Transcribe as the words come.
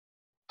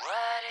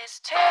it's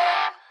too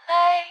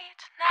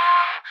late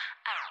now.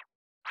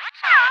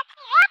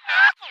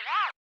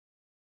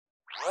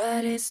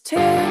 But it's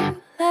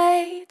too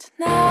late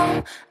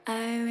now.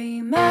 I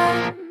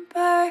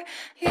remember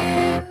you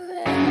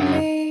and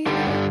me,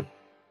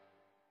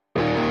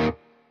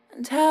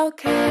 and how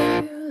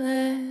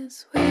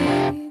careless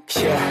we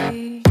could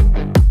be.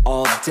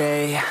 All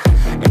day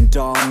and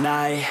all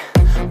night,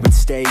 we'd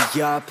stay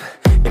up,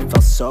 it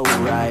felt so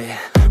right.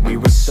 We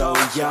were so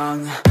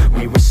young,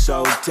 we were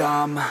so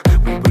dumb.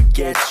 We would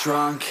get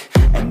drunk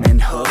and then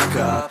hook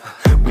up.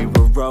 We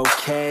were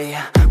okay,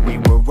 we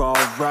were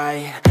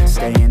alright,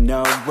 staying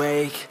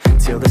awake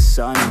till the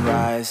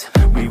sunrise.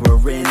 We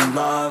were in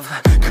love,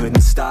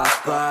 couldn't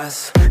stop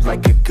us,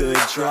 like a good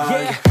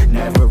drug,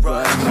 never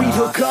enough. We'd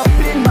hook up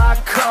in my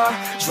car,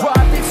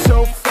 driving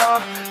so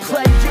far,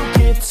 play your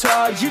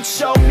guitar, you'd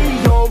show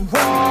me your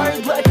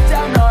art, let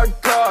down our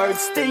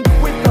guards, think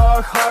with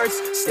our hearts,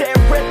 stare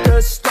at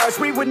the stars.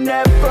 We were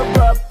never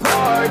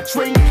apart,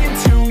 drinking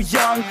too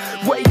young,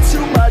 way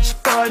too much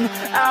fun,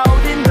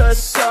 out in the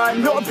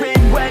sun, orbit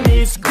when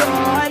it's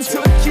gone.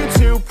 Took you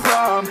to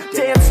prom,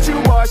 dance to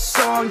our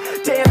song,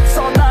 dance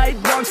all night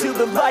long till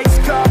the lights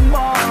come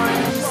on.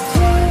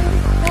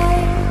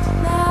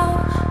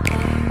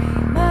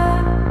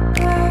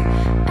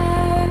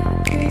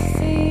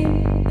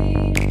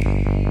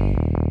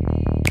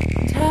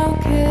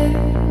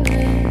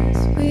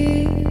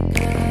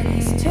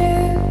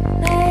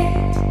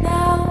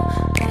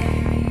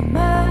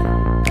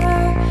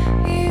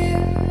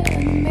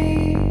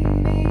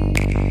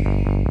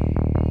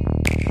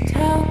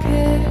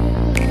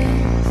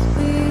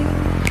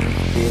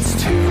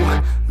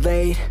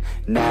 Late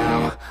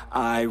now,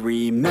 I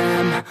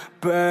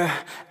remember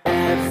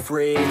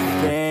everything,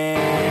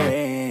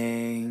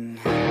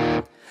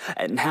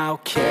 and how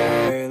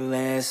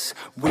careless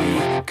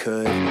we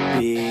could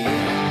be,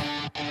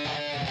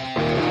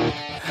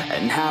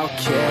 and how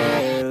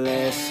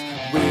careless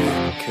we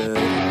could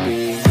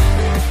be,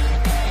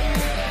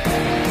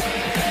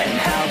 and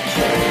how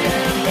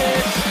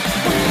careless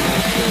we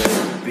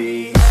could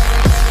be.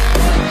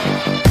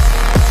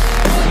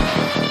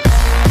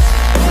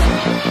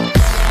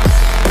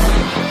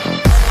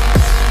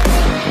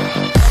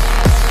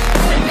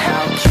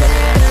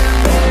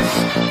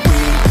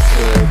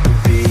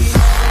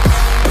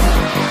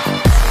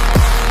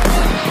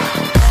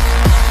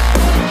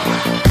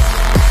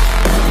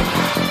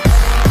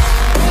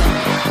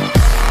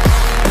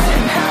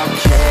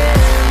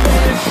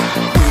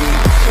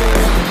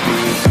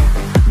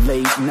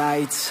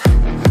 Nights,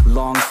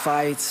 long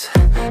fights,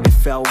 it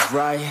felt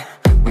right,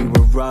 we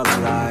were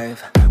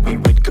alive. We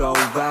would go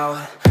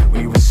out,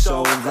 we were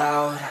so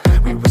loud,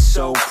 we were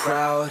so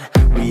proud,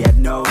 we had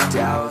no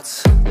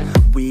doubts.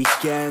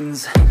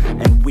 Weekends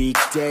and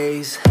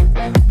weekdays,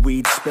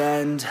 we'd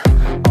spend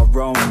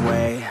our own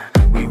way.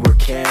 We were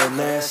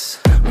careless,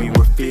 we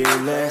were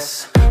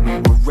fearless, we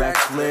were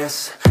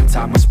reckless,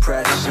 time was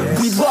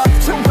precious. We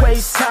loved to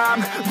waste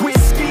time,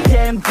 whiskey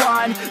and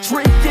wine,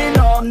 drinking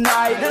all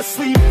night,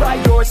 asleep by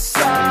your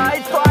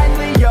side.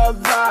 Finally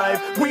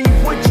alive, we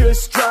would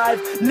just drive,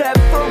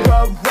 never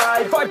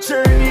arrive. Our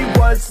journey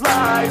was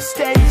live,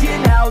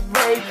 staying out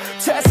late,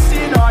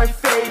 testing our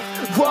fate,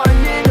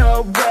 running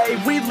away.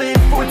 We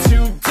live for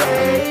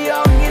today,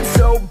 young and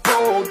so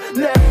bold,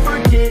 never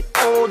get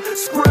old.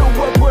 Screw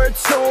what we're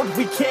told,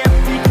 we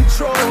can't be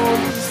controlled.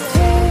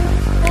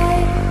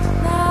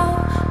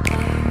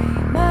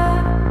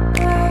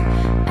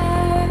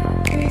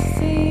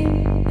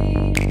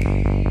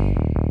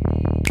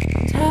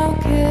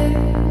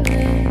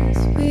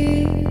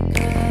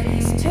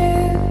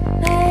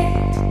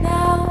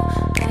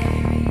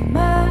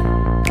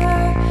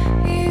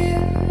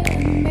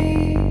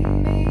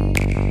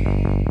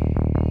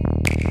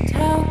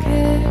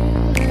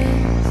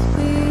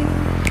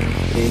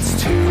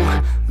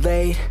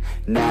 Late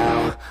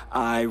now,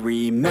 I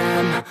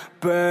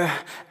remember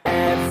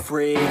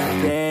everything,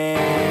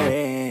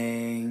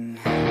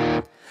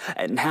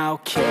 and how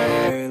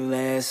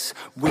careless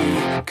we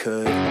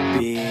could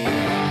be,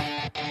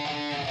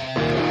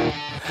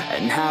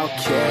 and how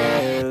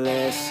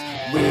careless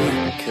we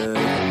could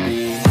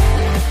be,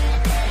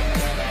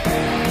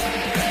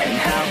 and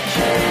how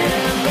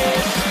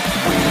careless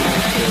we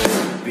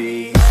could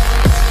be.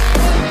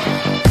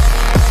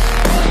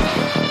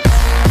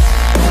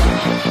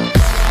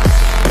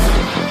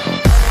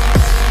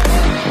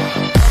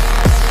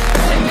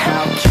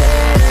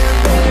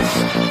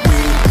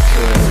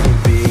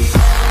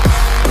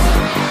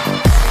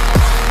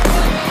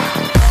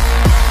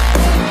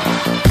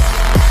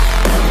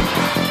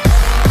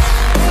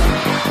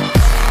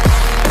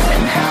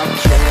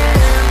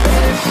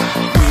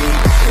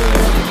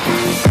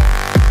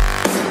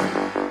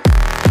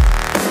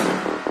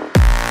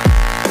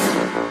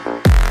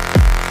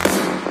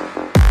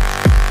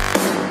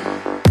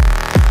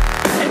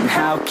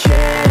 How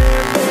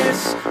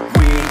careless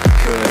we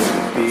could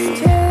be. It's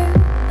too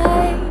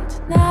late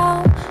now,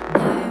 I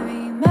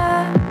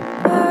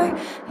remember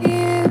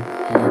you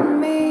and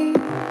me.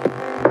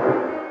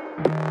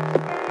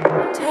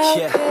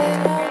 Yeah.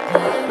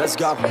 let's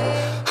go.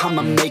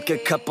 I'ma make a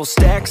couple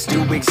stacks,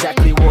 do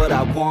exactly what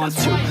I want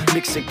to.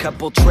 Mix a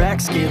couple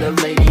tracks, get a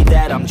lady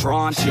that I'm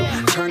drawn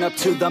to. Turn up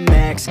to the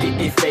max, get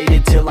me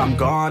faded till I'm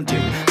gone,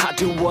 dude. I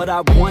do what I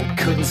want,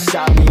 couldn't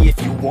stop me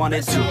if you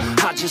wanted to.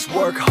 I just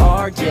work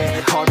hard, yeah,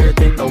 harder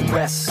than the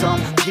rest.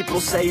 Some people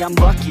say I'm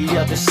lucky,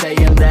 others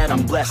saying that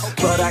I'm blessed.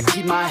 But I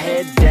keep my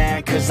head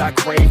down, cause I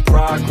crave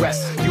progress.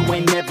 You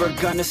ain't never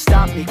gonna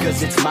stop me,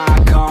 cause it's my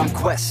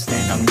conquest.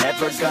 And I'm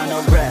never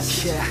gonna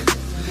rest, yeah.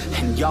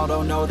 And y'all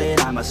don't know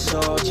that I'm a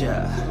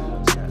soldier.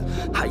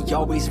 I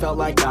always felt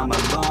like I'm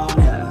alone,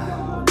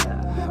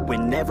 yeah.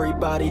 When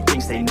everybody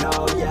thinks they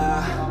know,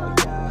 yeah.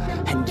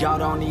 And y'all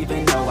don't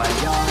even know I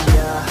own,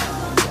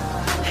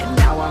 yeah. And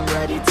now I'm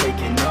ready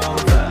taking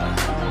over,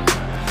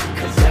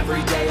 cause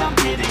every day I'm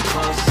getting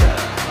closer.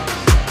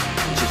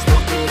 Just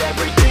look at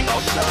everything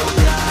I'll show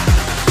ya.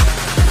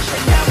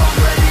 And now I'm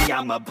ready,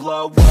 I'ma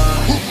blow up.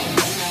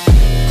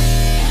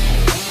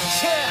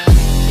 Yeah.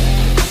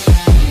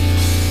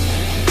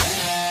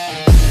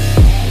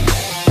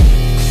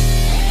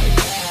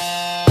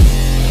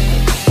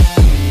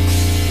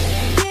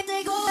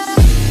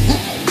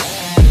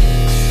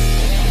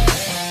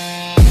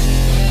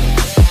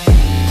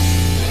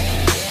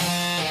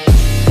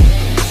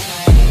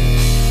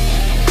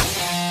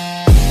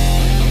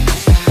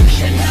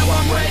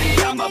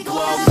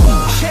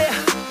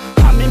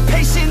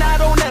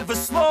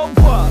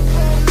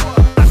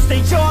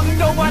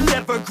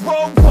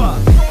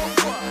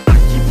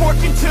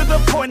 To the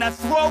point I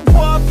throw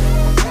up.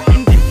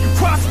 And if you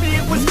cross me,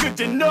 it was good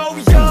to know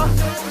ya.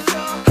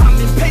 I'm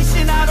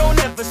impatient, I don't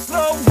ever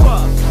slow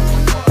up.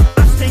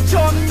 I stay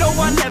young, no,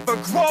 I never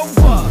grow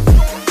up.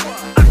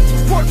 I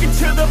keep working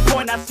to the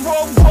point I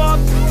throw up.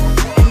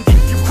 And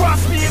if you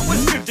cross me, it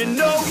was good to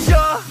know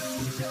ya.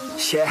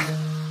 Yeah.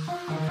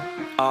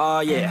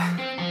 Oh yeah.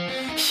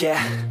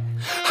 Yeah.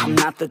 I'm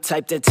not the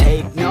type to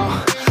take no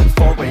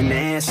for an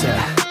answer.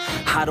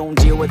 I don't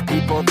deal with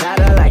people that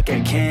are like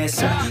a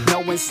cancer. No,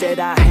 instead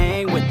I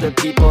hang with the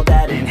people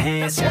that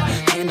enhance ya.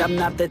 And I'm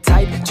not the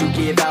type to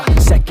give out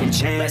second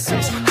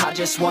chances. I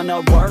just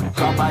wanna work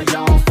on my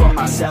own for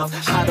myself.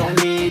 I don't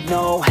need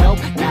no help,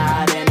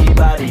 not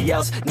anybody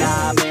else.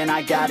 Nah, man,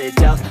 I got it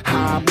dealt.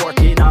 I'm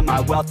working on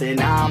my wealth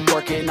and I'm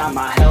working on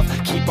my health.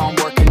 Keep on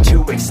working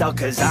to excel,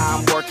 cause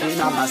I'm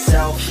working on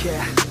myself,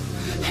 yeah.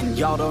 And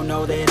y'all don't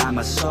know that I'm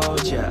a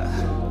soldier.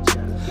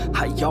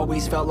 I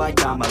always felt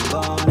like I'm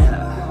alone,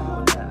 yeah.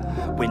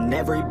 When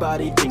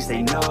everybody thinks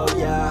they know,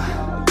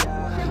 yeah.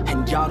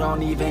 And y'all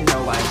don't even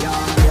know I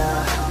own,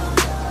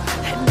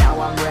 yeah. And now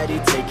I'm ready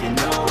taking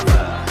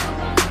over,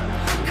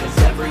 cause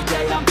every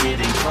day I'm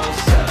getting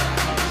closer.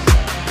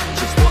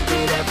 Just look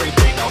at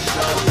everything I'll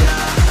show ya.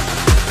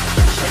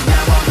 And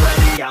now I'm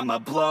ready, I'ma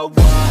blow up.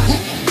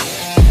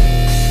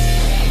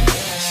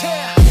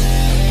 Yeah.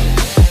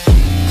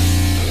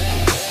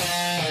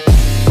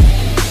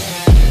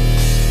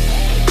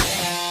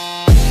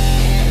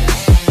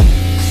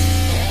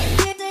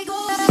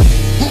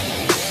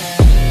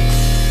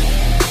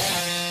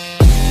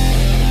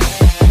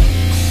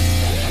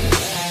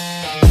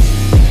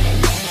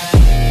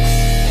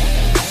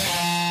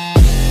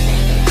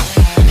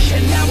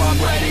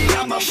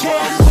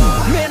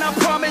 Man, I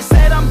promise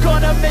that I'm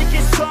gonna make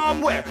it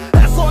somewhere.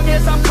 As long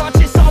as I'm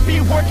conscious, I'll be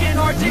working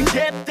hard to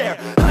get there.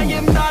 I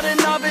am not a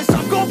novice,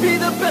 I'm gonna be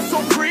the best,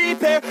 so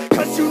prepare.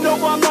 Cause you know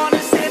I'm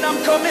honest and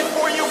I'm coming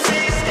for you,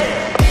 be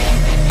scared.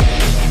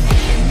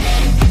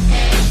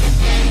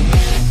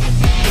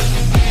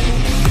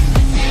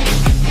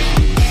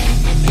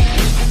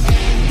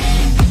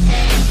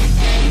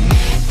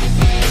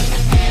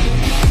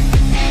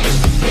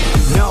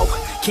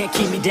 Can't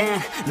keep me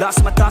down,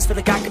 lost my thoughts, feel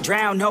like I could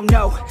drown. No,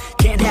 no,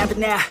 can't have it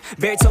now,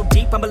 buried so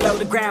deep I'm below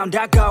the ground.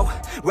 I go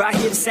where I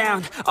hear the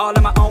sound, all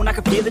on my own, I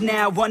can feel it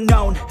now.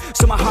 Unknown,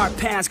 so my heart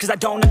pounds, cause I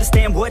don't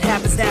understand what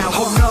happens now.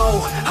 Oh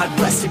no, I'd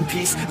rest in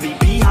peace, leave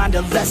behind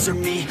a lesser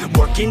me.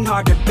 Working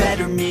hard to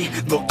better me,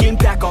 looking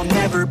back I'll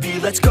never be.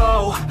 Let's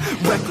go,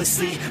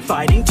 recklessly,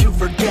 fighting to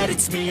forget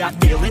it's me. I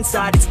feel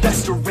inside it's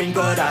festering,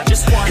 but I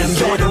just want to better me.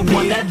 You're the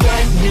one that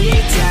let me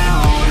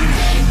down,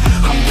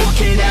 I'm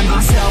looking at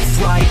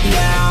myself right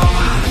now.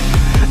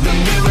 The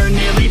mirror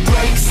nearly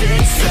breaks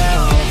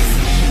itself.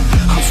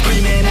 I'm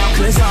screaming out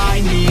cause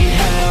I need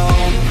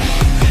help.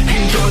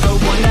 And you're the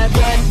one that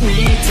let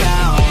me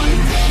down.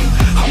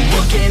 I'm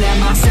looking at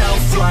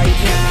myself right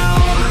now.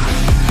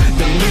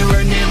 The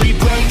mirror nearly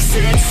breaks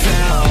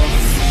itself.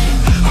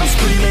 I'm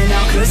screaming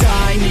out cause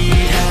I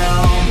need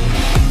help.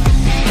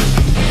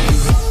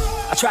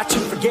 I tried to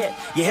forget,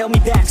 you held me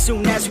back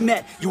soon as we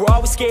met. You were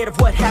always scared of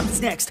what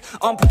happens next.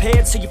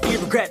 Unprepared, so you fear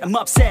regret. I'm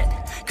upset,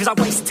 cause I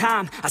wasted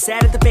time. I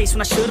sat at the base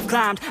when I should've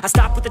climbed. I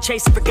stopped with the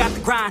chase and forgot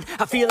the grind.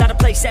 I feel out of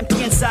place,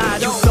 empty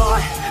inside. You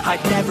thought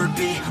I'd never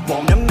be,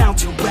 won't amount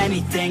to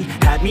anything.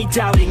 Had me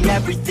doubting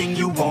everything,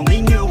 you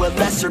only knew a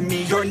lesser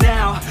me. You're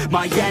now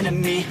my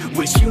enemy,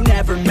 wish you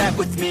never met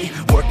with me.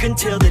 Work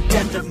until the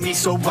death of me,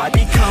 so I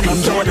become a better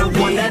me. You're the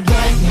one that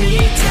let me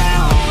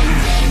down.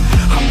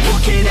 I'm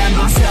looking at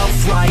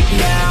myself right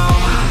now.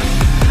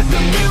 The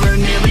mirror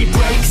nearly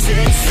breaks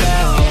itself.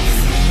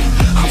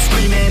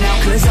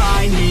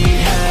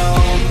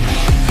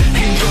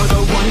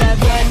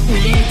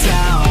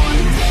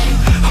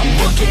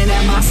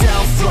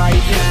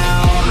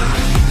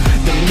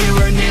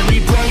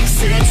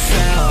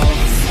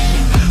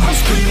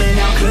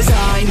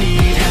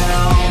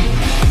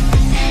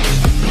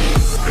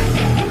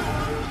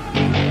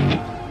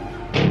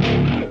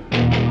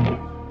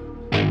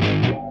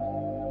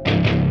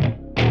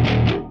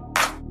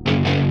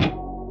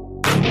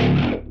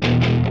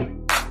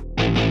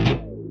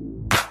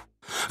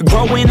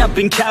 Growing up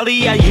in Cali,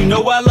 yeah, you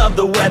know I love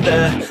the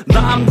weather.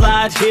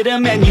 Limelight hit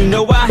 'em and you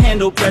know I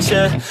handle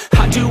pressure.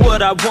 I do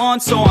what I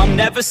want, so I'm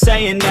never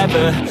saying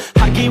never.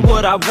 I get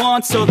what I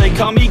want, so they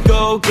call me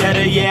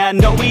go-getter. Yeah, I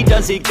know he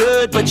does it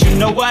good, but you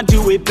know I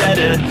do it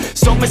better.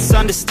 So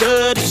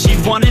misunderstood, if she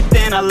wanted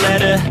then I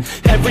let her.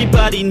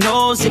 Everybody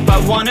knows if I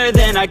want her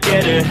then I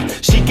get her.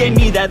 She gave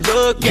me that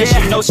look, yeah,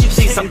 she knows she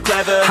thinks I'm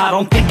clever. I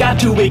don't think I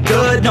do it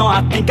good, no,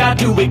 I think I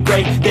do it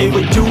great. They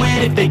would do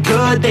it if they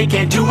could, they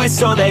can't do it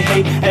so they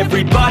hate.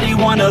 Everybody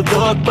wanna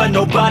look, but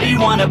nobody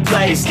wanna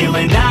play.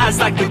 Stealing eyes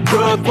like a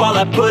crook while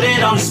I put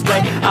it on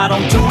display. I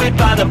don't do it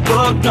by the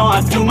book, no,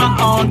 I do my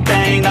own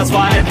thing. That's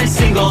why every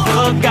single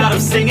hook got 'em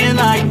singing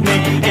like me.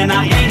 And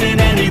I ain't in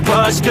any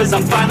rush, cause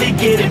I'm finally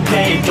getting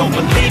paid. Don't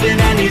believe in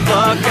any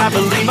luck, I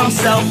believe I'm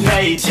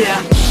self-made, yeah.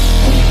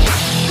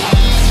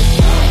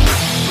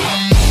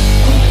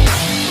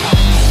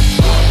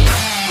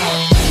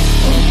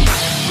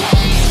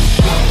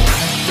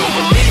 Don't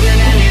believe in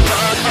any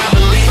luck, I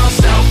believe I'm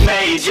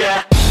self-made,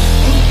 yeah.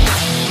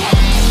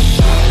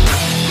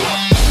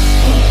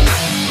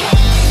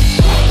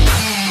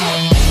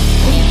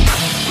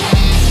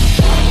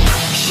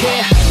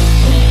 Yeah,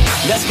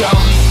 let's go.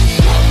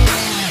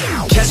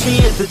 Catch me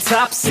at the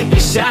top, sipping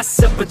shots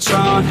of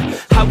Patron.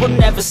 I will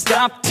never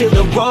stop till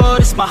the road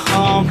is my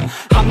home.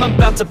 I'm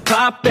about to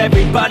pop,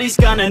 everybody's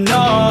gonna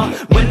know.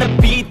 When the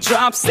beat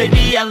drops, they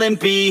be yelling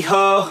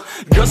B-ho.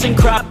 Girls in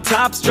crop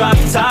tops, drop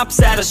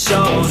tops at our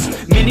shows.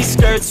 Mini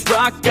skirts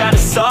rock, got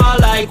us all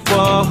like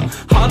whoa.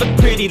 All the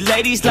pretty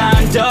ladies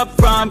lined up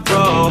front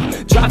row.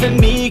 Driving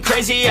me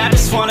crazy, I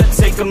just wanna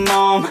take them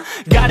home.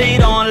 Got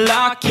it on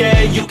lock,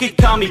 yeah, you could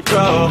call me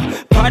pro.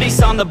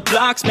 Parties on the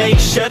blocks, make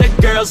sure the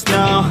girls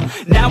know.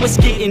 Now it's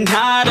getting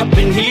hot up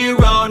in here,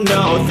 oh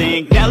no.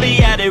 Think Nelly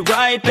had it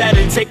right,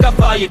 better take off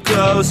all your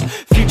clothes.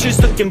 Future's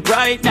looking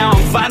bright, now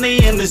I'm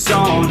finally in the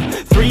zone.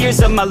 3 years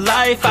of my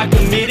life, I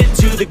committed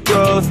to the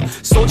growth.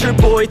 Soldier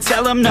boy,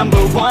 tell him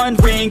 #1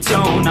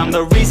 ringtone. I'm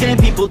the reason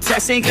people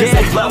texting, cause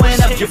they're blowing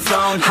up your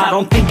phone. I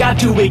don't think I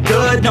do it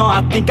good, no,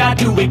 I think I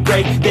do it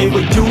great. They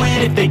would do it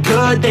if they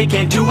could, they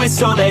can't do it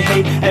so they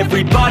hate.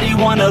 Everybody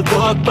wanna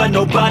look, but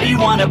nobody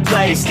wanna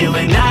play.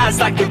 Stealing eyes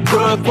like a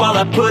crook while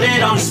I put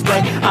it on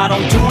display. I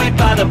don't do it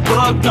by the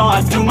book, no,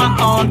 I do my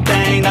own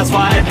thing. That's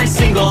why every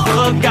single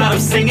hook got 'em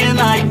singing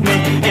like me.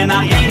 And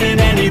I ain't in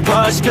any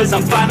rush, cause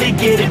I'm finally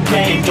getting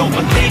paid. Don't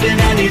believe in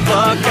any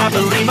luck, I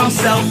believe I'm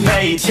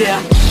self-made, yeah.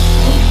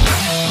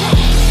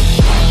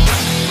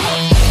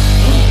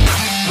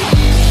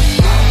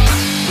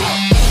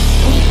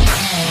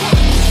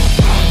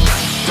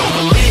 Don't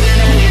believe in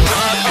any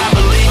luck, I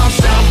believe I'm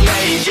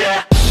self-made,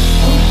 yeah.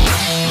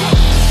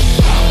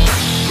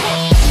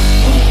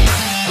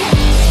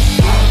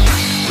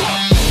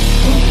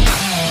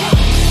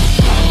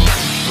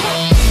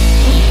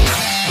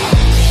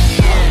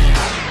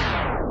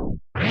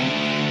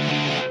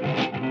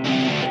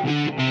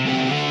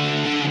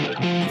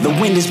 The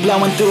wind is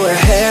blowing through her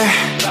hair.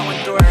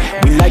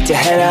 We like to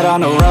head out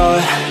on the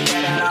road.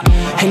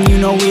 And you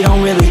know we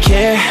don't really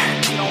care,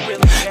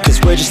 cause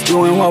we're just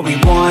doing what we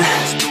want.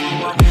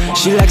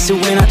 She likes it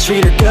when I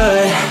treat her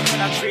good.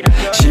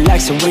 She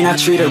likes it when I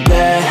treat her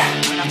bad.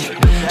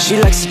 She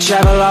likes to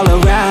travel all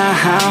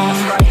around.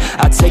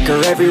 I take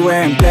her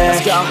everywhere and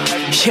back.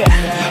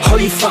 Yeah, oh,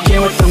 you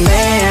fucking with the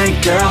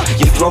man, girl.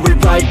 You throw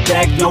it right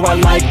back, no, I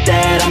like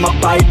that. I'ma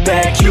bite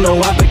back, you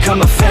know I've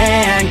become a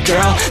fan,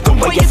 girl. The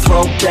way you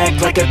throw back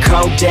like a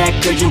Kodak,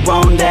 girl, you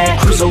own that.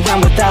 Cruise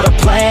around without a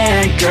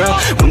plan, girl.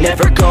 We'll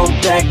never go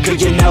back, girl,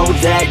 you know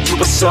that. You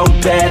were so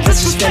bad,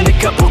 let's just spend a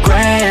couple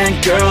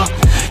grand, girl.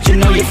 You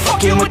know you're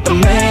fucking with the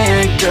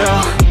man,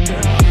 girl.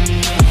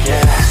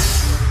 Yeah.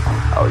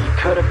 Oh, you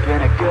could've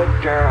been a good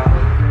girl,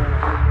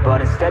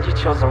 but instead you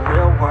chose the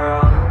real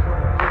world.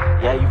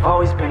 Yeah, you've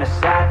always been a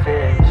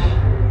savage.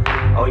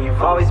 Oh,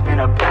 you've always been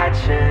a bad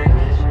chick.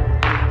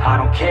 I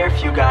don't care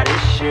if you got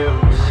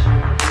issues.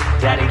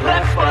 Daddy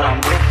left, but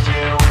I'm with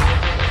you.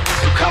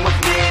 So come with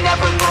me and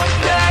never look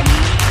back.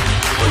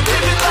 We're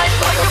living life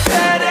like a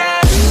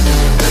badass.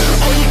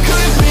 Oh, you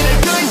could've been a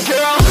good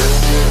girl,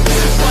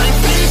 but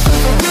instead you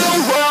chose the real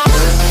world.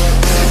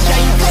 Yeah,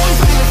 you've always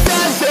been a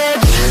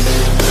savage.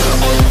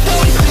 Oh, you've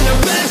always been a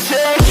bad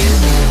chick. I don't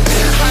care if you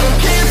got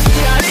issues.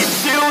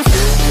 Daddy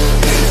left, but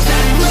I'm with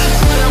you.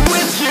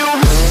 So come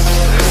with me and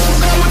never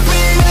look back.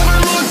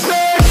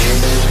 We're living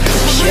life like a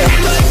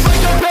badass.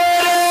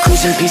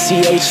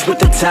 Cruising PCH with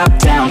the top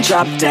down,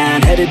 drop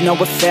down. Headed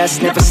nowhere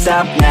fast, never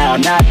stop now,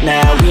 not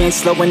now. We ain't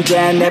slowing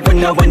down, never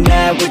knowing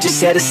that. We're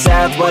just headed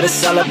south, what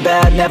it's all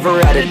about,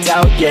 never had a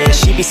doubt, yeah.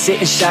 She be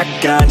sitting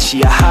shotgun,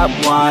 she a hot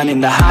one. In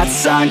the hot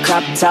sun,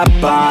 crop top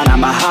on,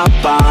 I'ma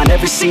hop on.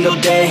 Every single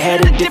day,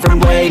 head a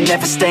different way.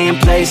 Never stay in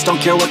place, don't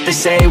care what they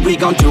say, we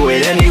gon' do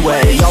it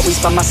anyway. Always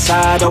by my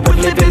side, oh, we're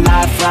living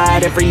life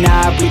right. Every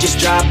night, we just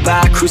drive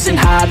by, cruising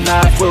high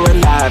life. We're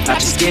alive, not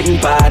just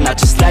getting by, not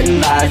just letting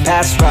life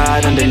pass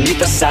right underneath leave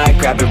the side,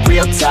 grab it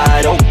real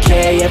tight.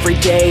 Okay, every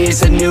day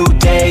is a new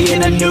day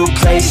in a new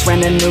place,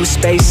 rent a new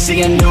space,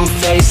 see a new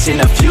face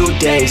in a few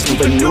days,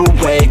 move a new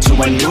way to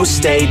a new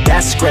state.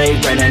 That's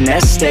great, rent an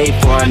estate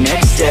for our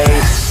next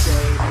date.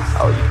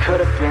 Oh, you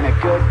could've been a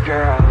good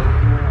girl,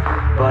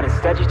 but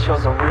instead you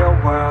chose a real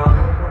world.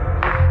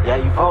 Yeah,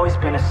 you've always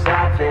been a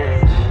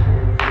savage.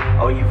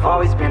 Oh, you've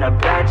always been a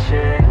bad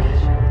chick.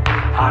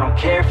 I don't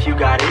care if you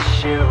got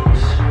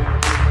issues.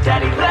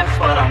 Daddy left,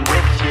 but I'm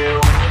with you.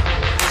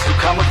 So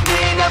come with me,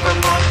 never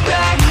look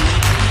back.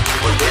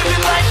 We're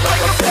living life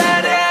like a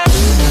badass.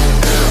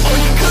 Oh,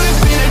 you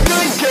could've been a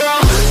good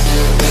girl,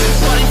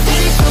 but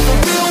instead you chose a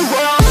real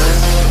world.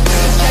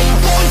 Yeah,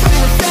 you've always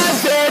been a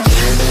savage.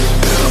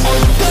 Oh,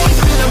 you've always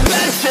been a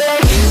bad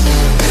chick.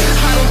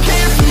 I don't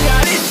care if you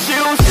got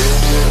issues.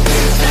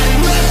 Daddy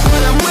left,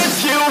 but I'm with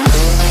you.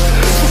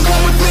 So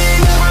come with me,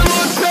 never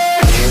look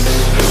back. We're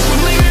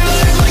living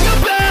life like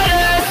a badass.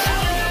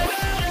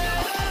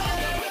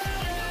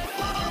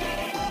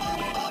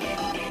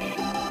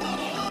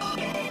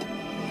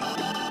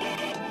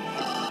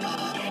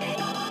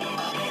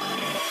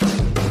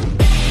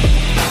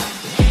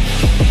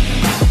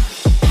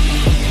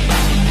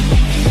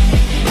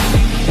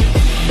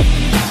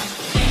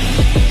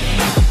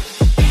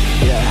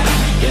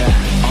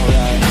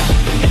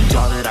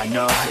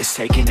 It's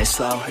taking it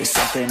slow, it's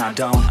something I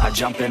don't. I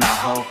jump and I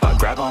hope, I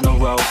grab on the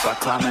rope, I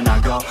climb and I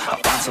go, I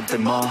find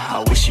something more,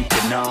 I wish you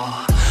could know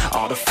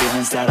all the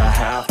feelings that I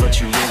have,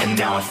 but you in. And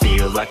now I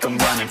feel like I'm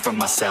running from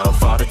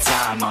myself all the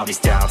time. All these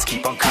doubts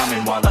keep on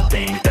coming while I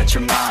think that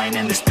you're mine.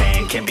 And this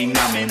pain can be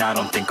numbing, I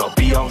don't think I'll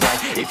be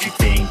alright. If you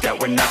think that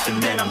we're nothing,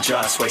 then I'm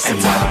just wasting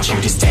time. And why don't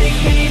you just take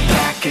me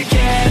back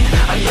again?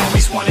 I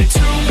always wanted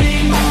to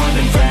be more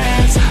than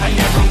friends. I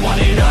never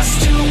wanted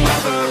us to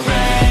ever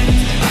end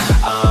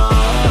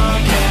again.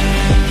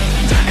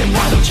 And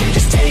why don't you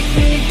just take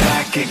me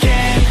back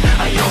again?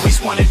 I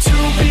always wanted to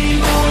be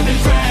more than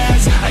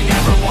friends. I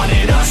never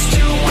wanted us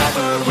to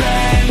ever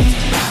end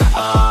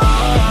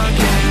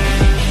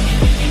again.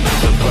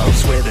 The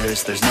rose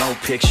withers, there's no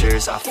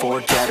pictures. I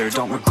forget her,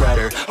 don't regret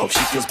her, hope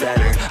she feels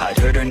better. I'd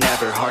hurt her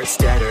never, heart's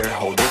deader,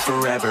 hold it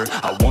forever.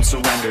 I won't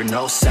surrender,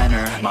 no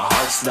center, my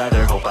heart's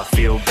leather, hope I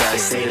feel better. They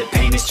say that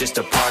pain is just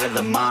a part of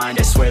the mind.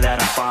 I swear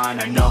that I'm fine,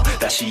 I know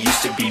that she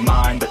used to be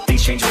mine, but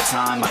things change with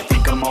time. I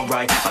think I'm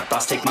alright, my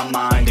thoughts take my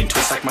mind and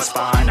twist like my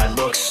spine. I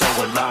look so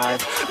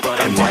alive, but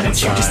I'm dead. Why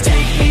don't you just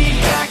take me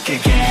back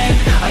again?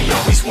 I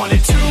always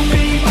wanted to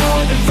be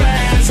more than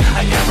friends.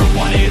 I never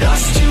wanted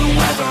us to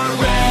ever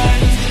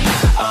end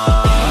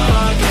again.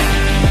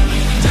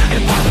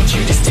 And why don't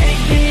you just take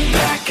me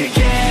back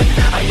again?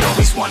 I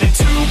always wanted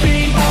to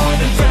be more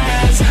than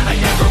friends. I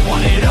never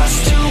wanted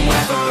us to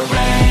ever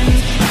end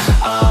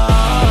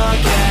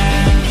again.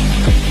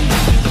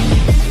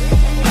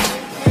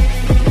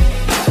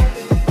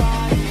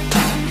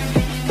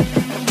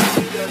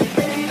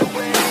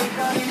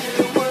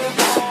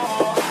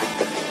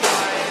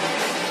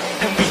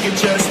 And we could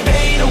just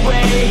fade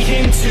away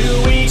into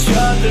each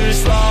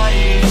other's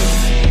lives.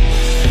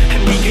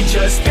 And we could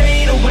just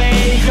fade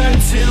away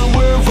until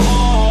we're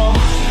all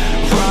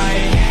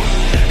right.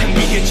 And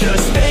we could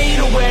just fade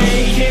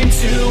away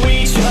into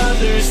each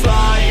other's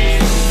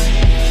lives.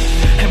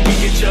 And we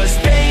could just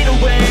fade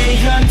away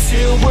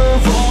until we're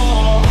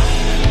all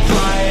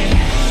right.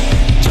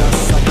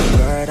 Just like a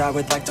bird, I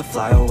would like to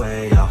fly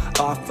away, yo.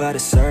 Off of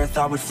this earth,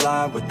 I would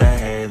fly with the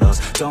halos.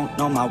 Don't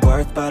know my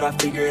worth, but I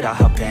figured out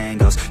how pain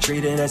goes.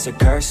 Treat it as a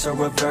curse or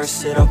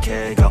reverse it,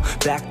 okay. Go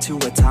back to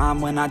a time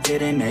when I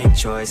didn't make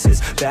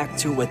choices. Back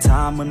to a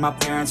time when my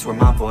parents were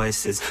my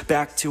voices.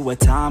 Back to a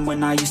time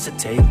when I used to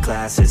take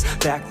classes.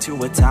 Back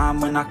to a time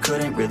when I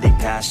couldn't really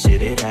pass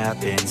shit, it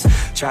happens.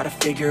 Try to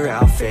figure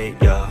out fate,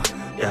 yo,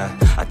 yeah.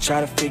 I try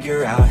to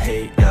figure out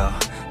hate, yo,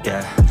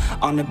 yeah.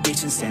 On the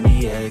beach in San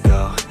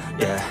Diego,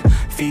 yeah.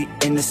 Feet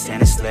in the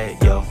sand, it's late,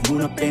 yo.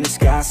 Moon up in the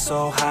sky,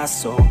 so high,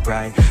 so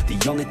bright.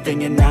 The only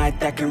thing at night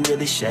that can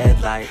really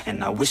shed light.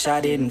 And I wish I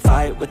didn't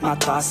fight with my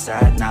thoughts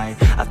at night.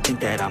 I think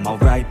that I'm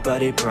alright,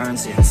 but it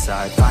burns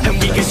inside. And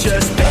we could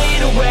just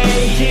fade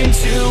away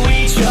into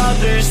each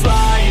other's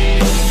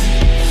lives.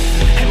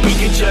 And we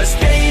could just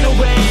fade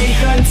away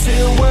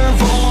until we're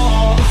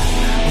all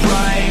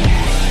right.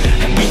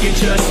 And we could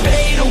just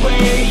fade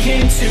away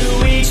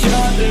into each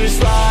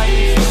other's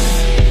lives.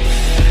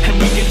 And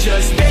we could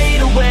just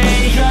fade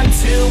away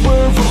until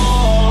we're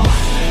all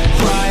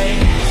right.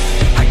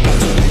 I got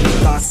too many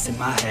thoughts in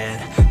my head,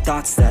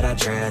 thoughts that I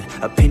dread,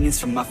 opinions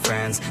from my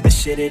friends. This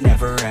shit, it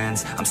never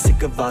ends. I'm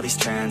sick of all these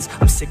trends,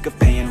 I'm sick of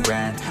paying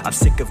rent. I'm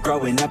sick of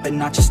growing up and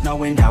not just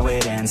knowing how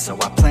it ends. So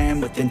I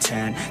plan with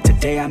intent,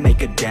 today I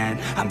make a dent.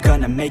 I'm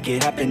gonna make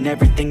it happen,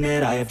 everything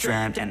that I have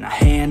dreamt. And a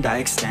hand I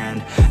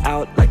extend,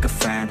 out like a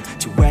friend,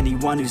 to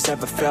anyone who's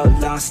ever felt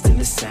lost in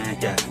the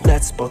sand. Yeah,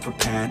 let's both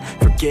repent,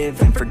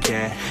 forgive and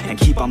forget, and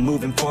keep on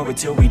moving forward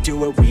till we do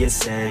what we had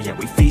said. Yeah,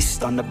 we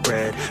feast on the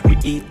bread, we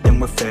eat then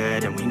we're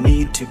fed, and we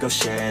need to go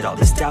shed all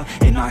this doubt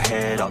in our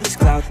head, all these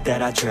cloud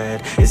that I tread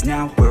is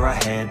now where I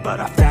head. But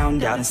I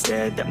found out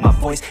instead that my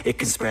voice, it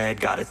can spread.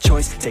 Got a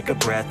choice, take a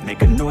breath,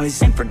 make a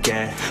noise and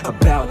forget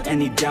about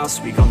any doubts.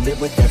 We gon' live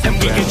with every breath. And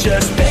we can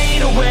just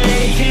fade away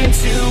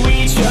into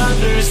each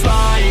other's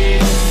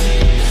lives.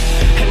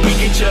 And we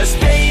can just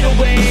fade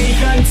away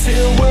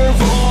until we're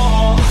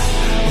all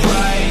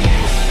right.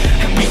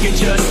 And we can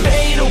just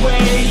fade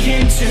away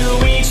into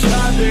each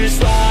other's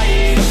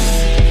lives.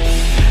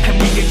 And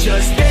we can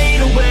just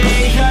fade away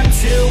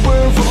until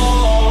we're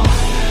all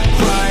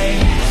right.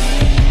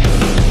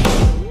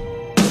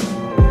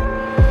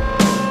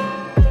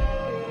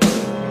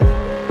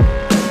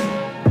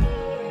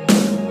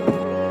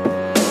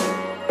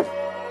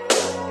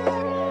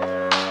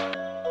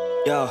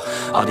 Yo,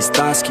 all these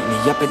thoughts keep me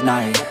up at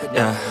night.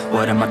 Yeah,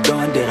 what am I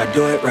doing? Did I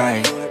do it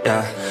right?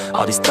 Yeah,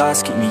 all these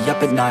thoughts keep me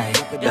up at night.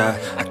 Yeah,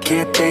 I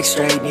can't think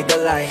straight, need the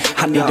light.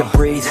 I need to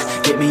breathe,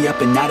 get me up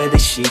and out of the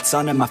sheets,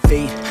 onto my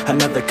feet.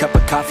 Another cup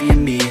of coffee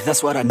and me,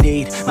 that's what I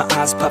need. My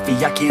eyes puffy,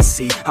 I can't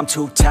see. I'm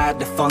too tired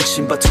to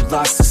function, but too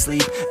lost to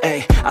sleep.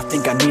 Ay, I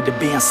think I need to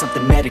be on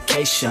something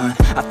medication.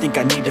 I think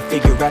I need to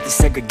figure out the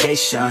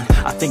segregation.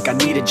 I think I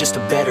needed just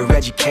a better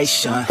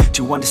education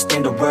to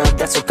understand a world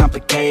that's so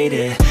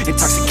complicated.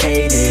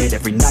 Intoxicated,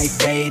 every night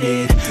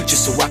faded,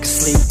 just so I can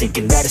sleep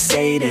thinking that it's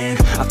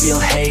sated. I feel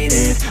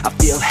hated, I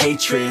feel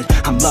hatred.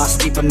 I'm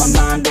lost deep in my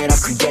mind that I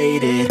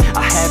created.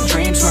 I have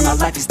dreams where my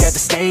life is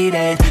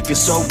devastated. Feel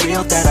so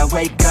real that I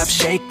wake up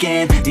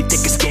shaking. Need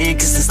thicker skin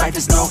cause this life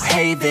is no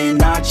haven.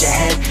 Nod your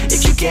head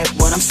if you get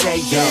what I'm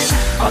saying.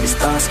 All these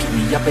thoughts keep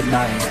me up at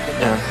night.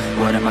 Yeah,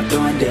 what am I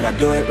doing? Did I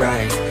do it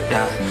right?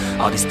 Yeah,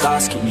 all these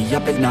thoughts keep me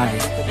up at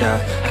night.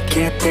 Yeah, I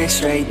can't think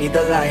straight, need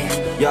the light.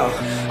 Yo,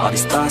 all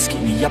these thoughts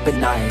keep me up at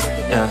night.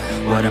 Yeah,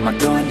 what am I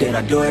doing? Did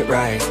I do it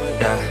right?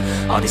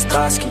 Yeah, all these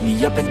thoughts keep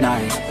me up at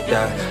night.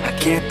 Yeah, I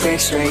can't think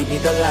straight,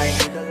 need the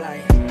light.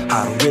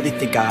 I don't really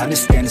think I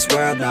understand this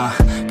world now.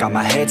 Got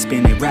my head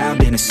spinning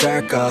round in a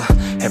circle.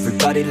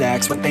 Everybody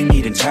lacks what they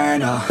need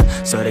internal,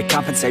 so they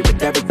compensate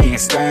with everything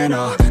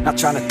external. Not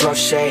trying to throw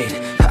shade,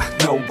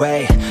 no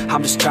way.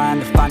 I'm just trying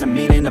to find the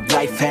meaning of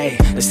life, hey.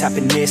 There's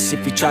happiness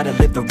if you try to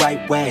live the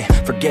right way.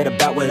 Forget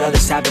about what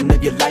others have and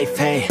live your life,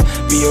 hey.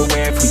 Be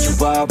aware of who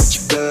you are, what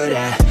you're good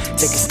at.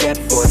 Take a step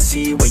forward,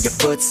 see where your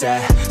foot's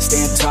at.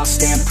 Stand tall,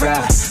 stand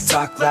proud,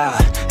 talk loud.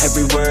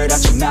 Every word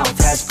out your mouth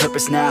has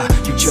purpose now.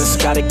 You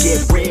just gotta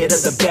get rid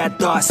of the bad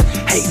thoughts.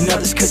 Hating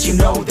others cause you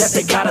know that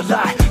they got a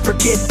lot.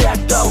 Forget that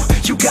though,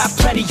 you got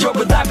plenty. You're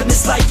alive in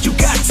this life, you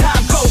got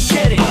time, go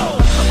get it.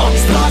 All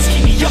these thoughts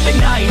keep me up at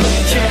night.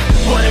 Yeah,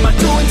 what am I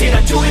doing? Did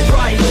I do it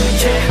right?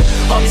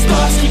 Yeah, all these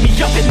thoughts keep me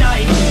up at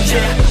night.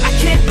 Yeah, I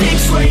can't think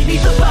straight,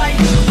 need the light.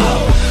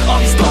 All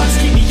these thoughts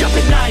keep me up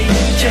at night.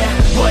 Yeah,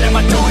 what am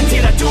I doing?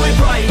 Did I do it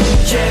right?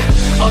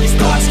 Yeah, all these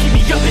thoughts keep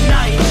me up at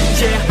night.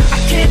 Yeah, I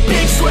can't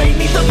think straight,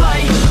 need the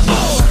light.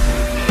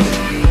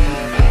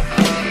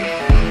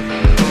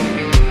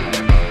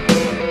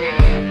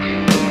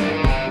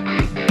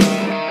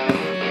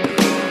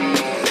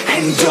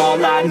 And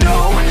all I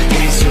know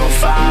is you're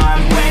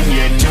fine when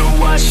you do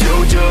what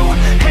you do.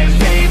 And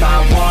babe,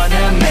 I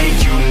wanna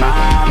make you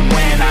mine.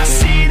 When I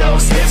see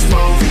those hips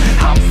move,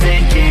 I'm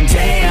thinking,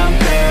 damn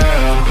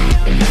girl,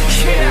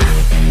 yeah,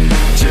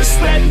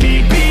 just let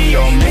me be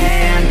your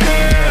man,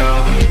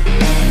 girl.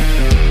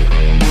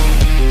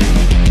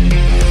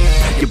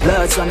 Your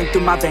blood's running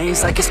through my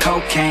veins like it's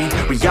cocaine.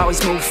 We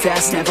always move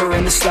fast, never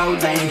in the slow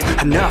lane.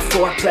 Enough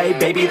foreplay,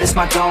 baby, this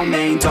my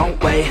domain.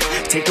 Don't wait,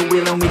 take the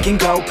wheel and we can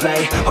go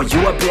play. Oh, you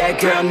a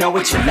bad girl, know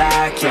what you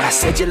like. Yeah,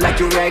 said you like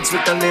your eggs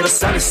with a little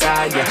sunny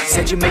side. Yeah,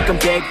 said you make them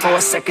beg for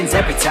seconds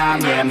every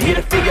time. Yeah, I'm here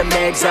to feel your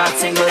legs out,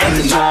 tingle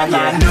every time.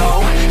 All I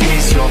know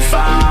is you're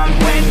fine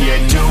when you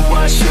do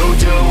what you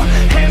do.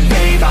 And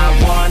babe, I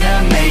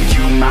wanna make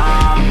you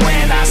mine.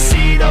 When I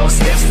see those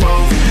hips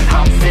move,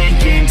 I'm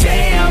thinking,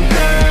 damn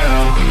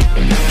girl,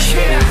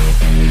 yeah,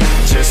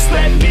 just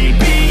let me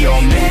be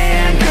your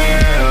man,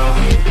 girl.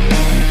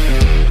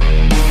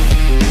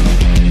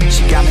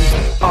 She got me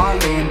all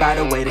in by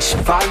the way that she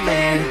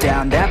fallin'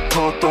 down that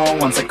pole, throwing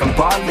ones like I'm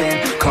ballin'.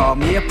 Call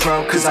me a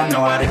pro cause I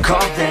know how to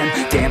call them.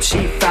 Damn,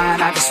 she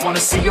fine, I just wanna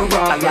see her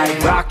roll. I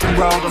like rock and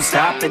roll, don't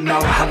stop it, no.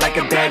 I like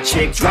a bad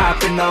chick,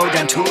 dropping low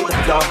down to the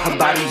floor. Her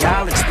body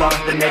I'll explore,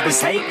 the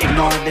neighbors hate,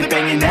 ignore. They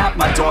banging at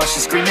my door,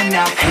 she's screaming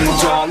out. And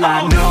all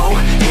I know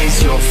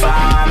is you're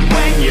fine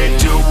when you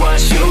do what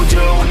you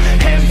do.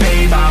 And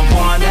babe, I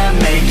wanna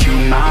make you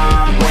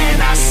mine.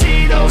 When I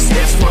see those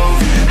hips move,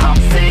 I'm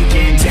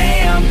thinking,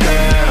 damn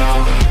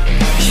girl,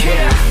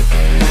 yeah,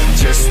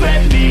 just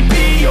let me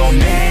be your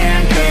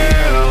man,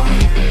 girl.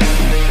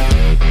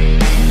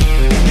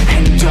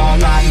 And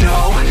all I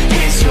know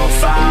is you're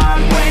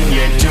fine when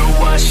you do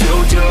what you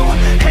do.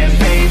 And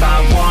babe, I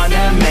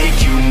wanna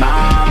make you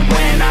mine.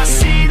 When I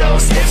see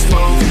those hips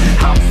move,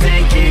 I'm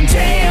thinking,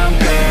 damn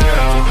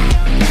girl,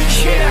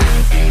 yeah,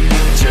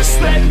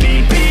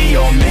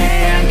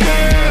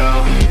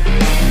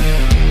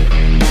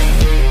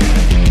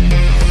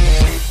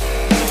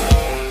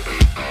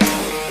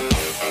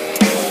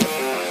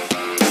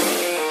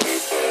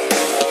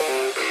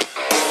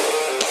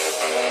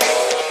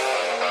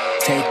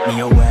 take me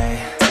away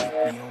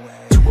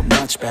to a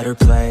much better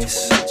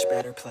place.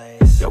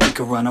 Yeah, we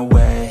could run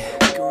away.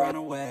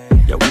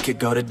 Yeah, we could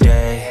go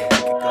today.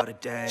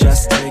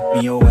 Just take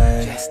me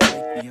away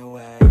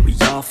where we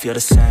all feel the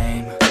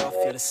same,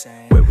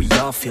 where we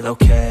all feel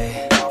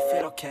okay,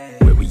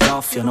 where we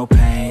all feel no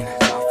pain.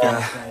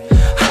 Yeah,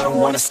 I don't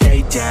wanna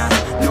stay down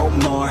no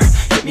more.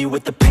 Hit me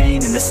with the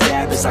pain and the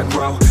stab as I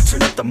grow.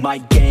 Turn up the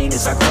mic gain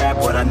as I grab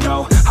what I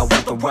know. I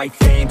want the right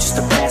fame just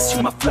to pass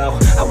you my flow.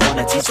 I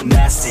wanna teach the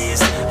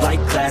masses like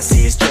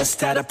classes,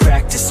 just out of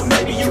practice. So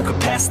maybe you could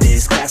pass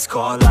this class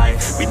called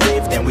life. We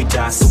live then we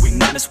die, so we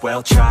might as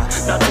well try.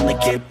 Not only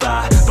get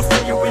by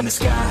before you're in the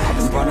sky. I've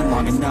been running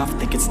long enough,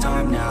 think it's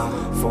time now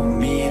for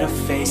me to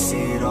face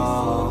it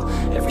all.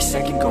 Every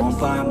second going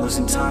by, I'm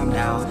losing time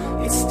now.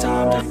 It's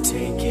time to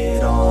take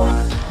it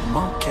on. I'm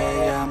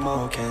okay, I'm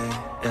okay,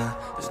 yeah.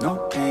 There's no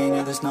pain,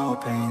 yeah, there's no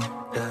pain,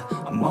 yeah.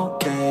 I'm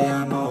okay,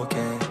 I'm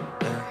okay,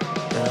 yeah,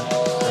 yeah,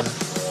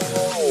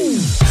 yeah.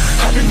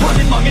 I've been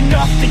running long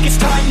enough, think it's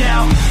time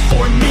now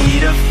for me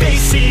to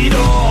face it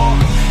all.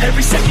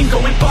 Every second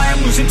going by,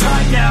 I'm losing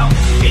time now.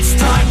 It's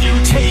time you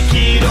take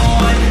it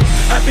on.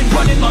 I've been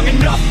running long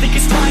enough, think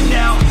it's time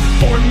now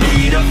for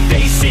me to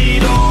face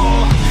it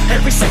all.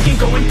 Every second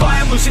going by,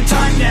 I'm losing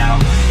time now.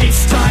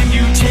 It's time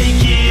you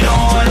take it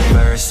on.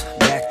 Verse,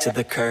 back to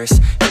the curse,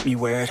 hit me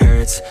where it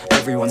hurts.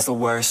 Everyone's the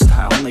worst,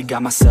 I only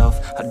got myself.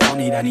 I don't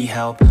need any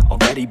help,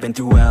 already been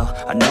through hell.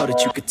 I know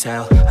that you could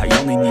tell, I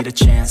only need a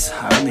chance,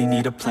 I only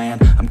need a plan.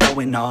 I'm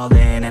going all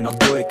in, and I'll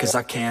do it cause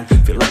I can.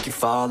 Feel like you're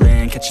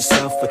falling, catch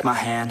yourself with my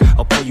hand.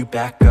 I'll pull you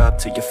back up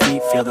till your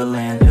feet feel the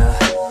land, yeah.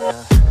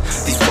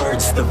 These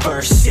words, the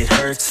verse, it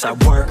hurts. I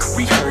work,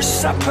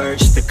 rehearse, I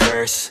purge the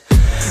curse.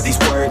 These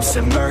words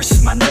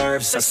immerse my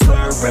nerves. I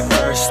slur,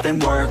 reverse, then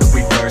work,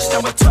 reverse.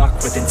 Now I talk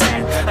with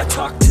intent, I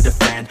talk to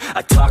defend.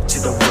 I talk to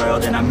the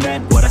world and I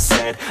meant what I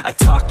said. I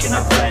talk and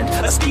I blend,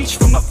 a speech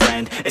from a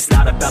friend. It's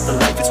not about the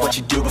life, it's what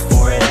you do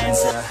before it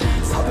ends.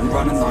 I've been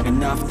running long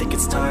enough, think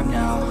it's time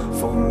now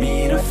for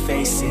me to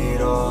face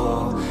it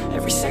all.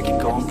 Every second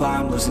going by,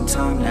 I'm losing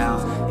time now.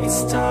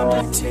 It's time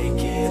to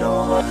take it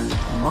on.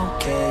 I'm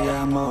okay,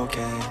 I'm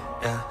okay,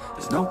 yeah.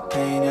 There's no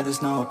pain, yeah,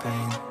 there's no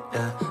pain,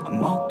 yeah.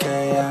 I'm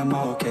okay, I'm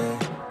okay,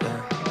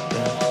 yeah,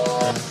 yeah,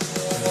 yeah.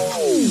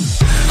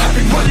 I've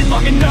been running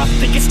long enough,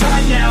 think it's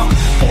time now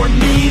for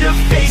me to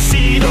face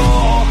it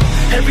all.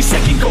 Every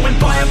second going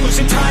by, I'm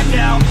losing time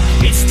now.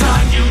 It's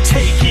time you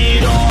take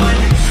it on.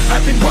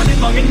 I've been running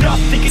long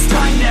enough, think it's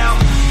time now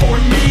for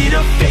me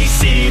to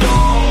face it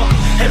all.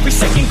 Every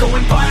second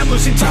going by, I'm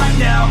losing time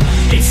now.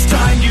 It's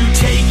time you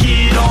take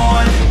it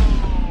on.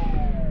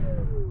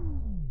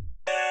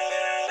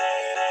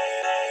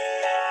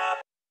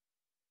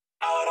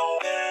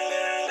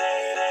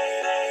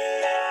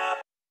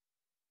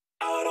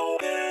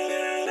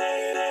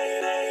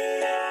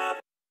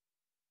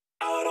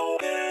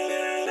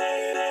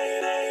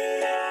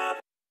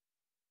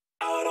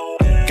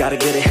 Gotta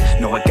get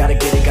it, no I gotta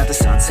get it. Got the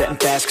sun setting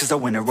fast cause the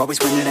winner always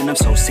winning. And I'm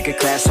so sick of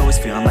class, always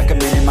feeling like I'm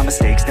in it. My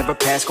mistakes never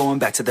pass, going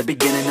back to the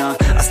beginning.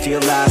 I steal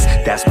lies,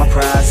 that's my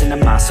prize. And I'm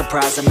not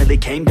surprised I really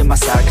came to my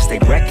side, cause they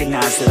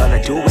recognize that all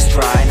I do is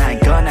try. And I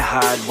ain't gonna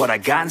hide what I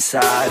got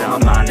inside.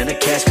 I'm a mind in a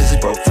cast cause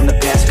it's broke from the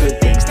past. Good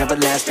things never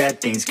last,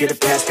 bad things get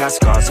it past. Got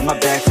scars on my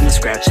back from the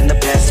scratch in the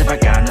past. If I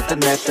got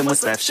nothing left, then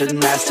what's left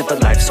shouldn't last. If a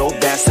life's so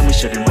vast, then we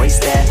shouldn't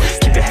waste that.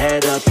 Keep your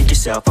head up, pick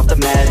yourself off the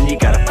mat. And you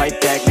gotta fight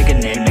back, make a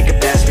name, make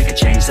it fast. Make a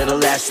change that'll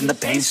last, and the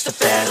pain's just a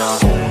fad.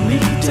 Hold me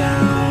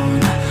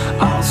down,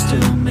 I'll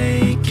still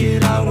make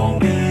it. I won't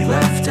be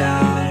left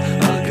out.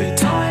 A good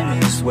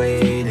time is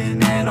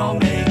waiting, and I'll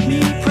make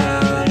me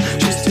proud.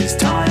 Just as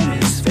time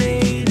is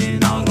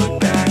fading, I'll look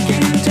back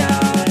and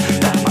doubt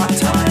that my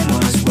time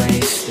was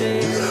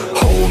wasted.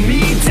 Hold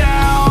me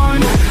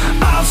down,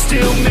 I'll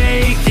still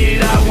make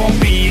it. I won't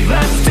be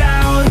left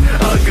out.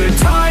 A good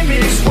time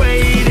is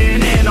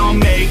waiting, and I'll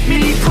make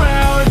me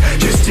proud.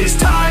 Just as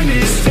time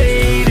is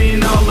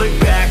fading, I'll look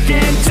back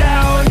and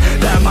doubt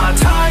that my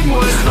time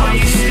was wasted. I'm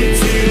here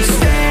to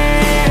stay,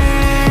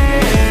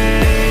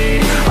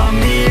 I'm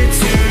here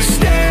to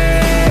stay,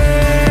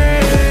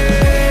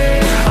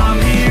 I'm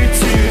here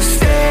to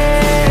stay,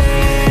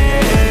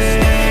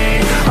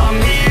 I'm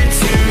here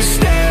to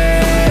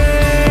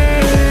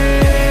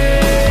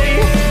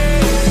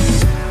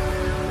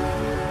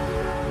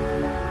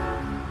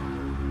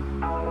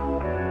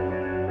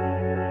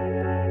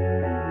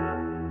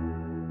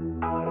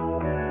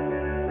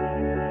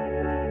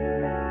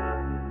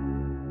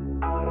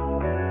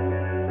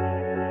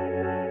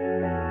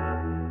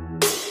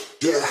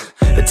Yeah,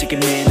 the ticket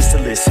man is to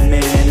listen,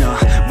 man.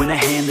 When a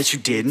hand that you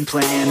didn't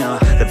plan,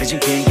 the vision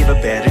can't give a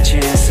better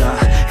chance.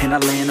 And I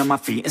land on my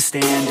feet and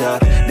stand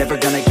up. Never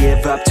gonna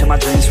give up till my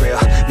dream's real.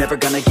 Never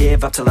gonna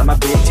give up till I'm a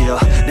big deal.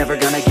 Never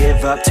gonna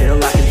give up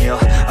till I can heal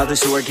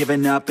others who are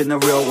giving up in the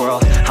real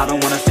world. I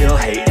don't wanna feel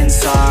hate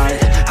inside.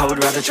 I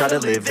would rather try to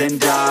live than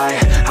die.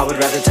 I would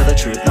rather tell the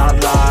truth,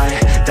 not lie.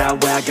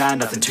 That way I got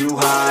nothing to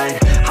hide.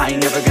 I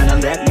ain't never gonna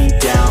let me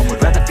down.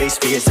 Would rather face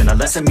fears than a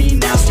lesson me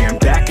now. Staring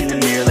back in the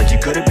mirror like you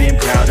could've been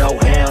proud. Oh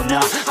hell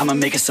nah, I'ma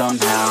make it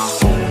somehow.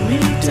 Hold me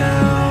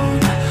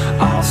down,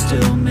 I'll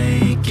still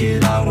make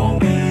it. I won't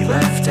be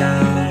left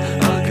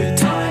out. A good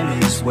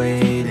time is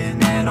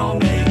waiting, and I'll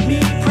make me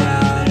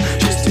proud.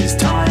 Just as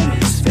time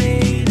is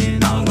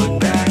fading, I'll look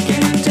back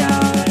and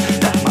doubt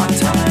that my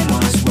time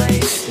was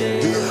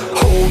wasted.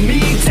 Hold me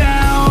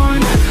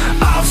down,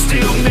 I'll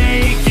still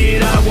make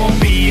it. I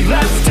won't be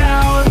left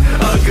out.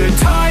 A good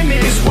time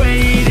is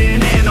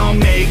waiting, and I'll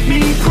make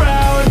me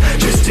proud.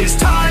 Just as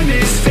time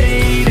is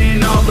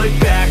fading, I'll look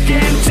back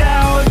and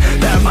doubt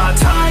that my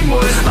time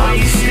was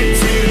wasted.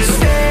 To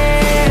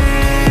stay,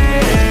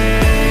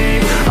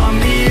 I'm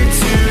here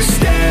to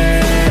stay.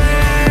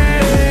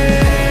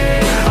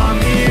 I'm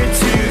here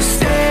to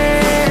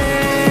stay.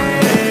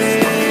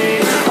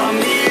 I'm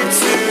here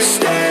to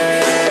stay.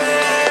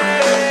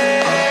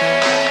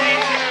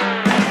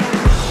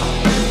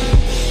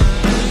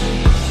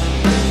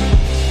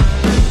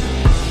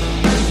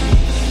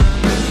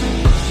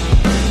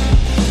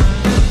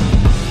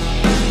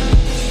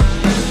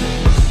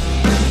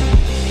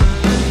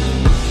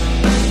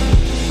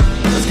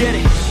 Let's get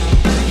it,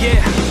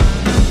 yeah.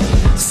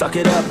 Suck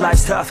it up,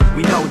 life's tough,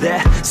 we know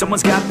that.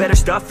 Someone's got better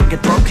stuff and can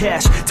throw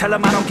cash. Tell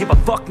them I don't give a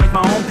fuck, make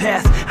my own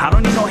path. I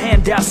don't need no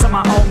handouts, I'm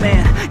my own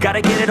man.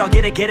 Gotta get it, I'll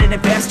get it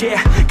and fast,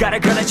 yeah. Got a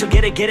girl and she'll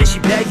get it, she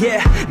bad,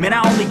 yeah. Man,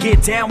 I only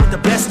get down with the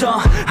best,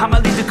 I'ma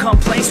leave the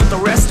complaints with the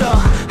rest,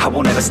 I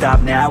won't ever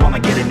stop now, I'ma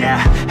get it now.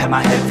 Have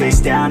my head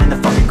face down in the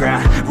fucking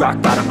ground. Rock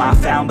bottom I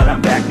found, but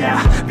I'm back now.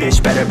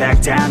 Bitch, better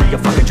back down or you'll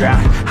fucking drown.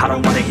 I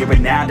don't wanna hear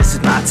it now, this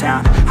is my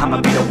town.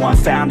 I'ma be the one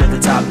found at the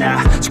top now.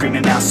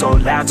 Screaming out so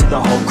loud to the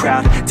whole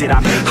crowd. Did I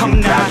make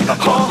you proud?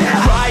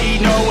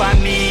 Alright, no, I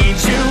need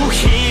you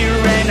here,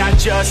 and I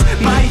just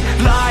might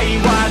lie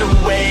wide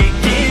awake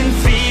in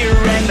fear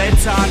and let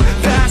time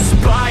pass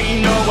by.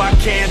 No, I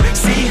can't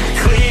see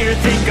clear,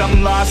 think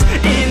I'm lost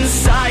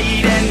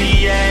inside, and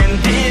the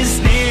end is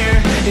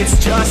near. It's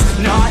just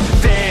not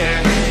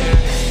fair.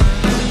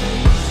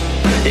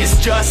 It's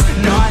just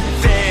not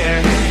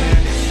fair.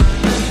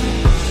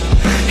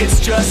 It's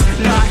just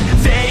not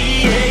fair.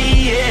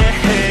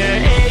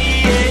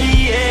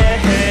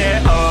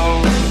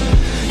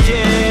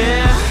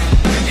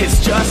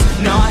 It's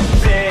just not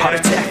fair. Heart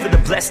attack for the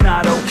blessed,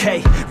 not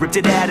okay. Ripped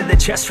it out of the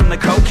chest from the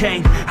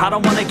cocaine. I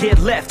don't wanna get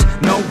left,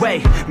 no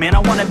way. Man, I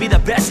wanna be the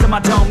best in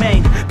my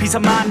domain. Peace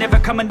of mind never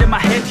coming to my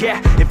head,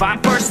 yeah. If I'm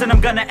first, then I'm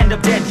gonna end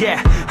up dead,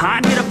 yeah. I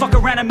ain't here to fuck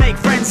around and make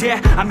friends,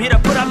 yeah. I'm here to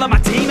put all of my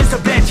demons to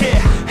bed,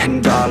 yeah.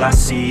 And all I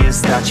see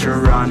is that you're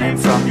running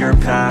from your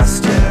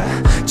past,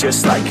 yeah.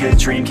 Just like a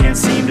dream, can't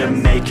seem to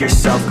make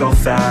yourself go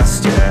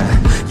fast,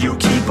 yeah. You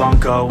keep on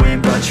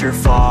going, but you're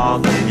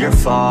falling, you're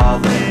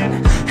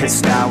falling.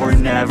 It's now or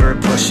never,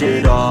 push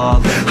it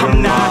all in.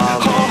 I'm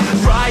not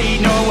alright,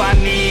 no, I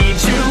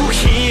need you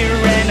here,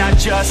 and I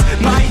just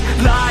might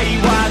lie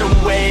wide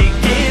awake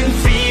in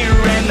fear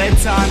and let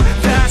time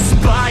pass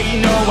by.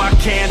 No, I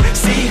can't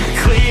see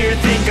clear,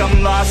 think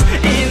I'm lost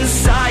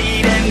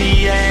inside, and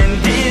the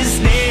end is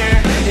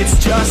near. It's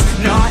just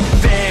not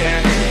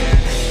fair.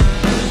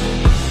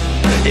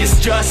 It's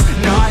just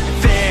not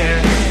fair.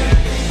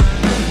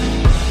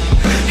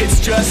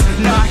 It's just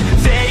not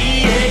fair.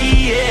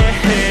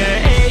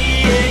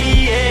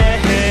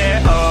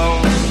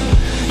 Oh,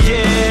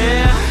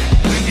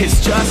 yeah. It's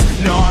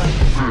just not.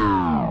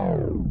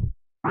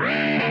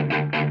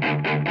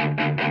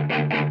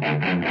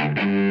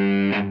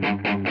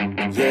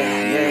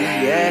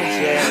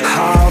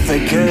 All the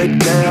good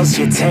girls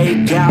you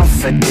take out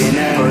for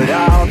dinner, but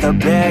all the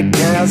bad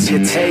girls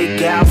you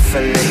take out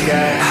for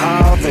liquor.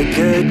 All the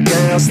good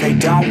girls, they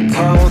don't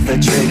pull the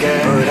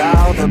trigger, but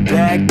all the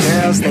bad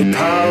girls, they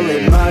pull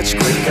it much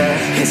quicker.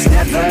 It's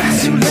never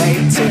too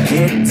late to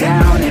get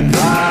down and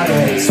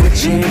party.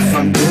 Switching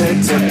from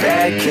good to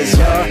bad, cause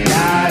you're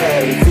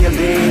naughty. Feel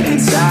it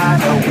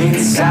inside, oh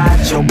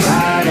inside your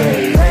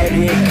body. Let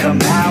it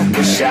come out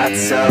with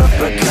shots of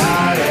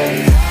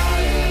Bacardi.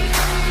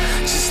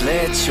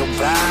 Let your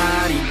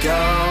body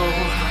go.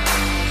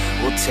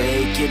 We'll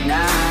take it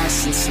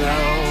nice and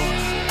slow.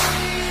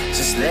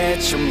 Just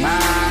let your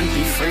mind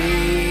be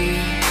free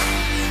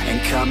and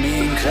come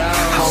in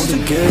close. All the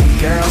good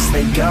girls,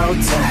 they go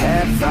to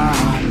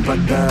heaven,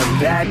 but the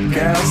bad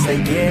girls, they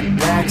get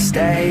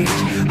backstage.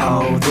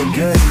 Oh, the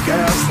good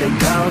girls, they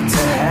go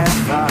to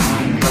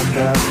heaven, but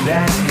the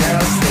bad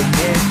girls, they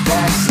get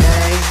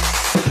backstage.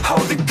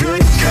 Oh, the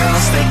good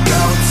girls, they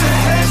go to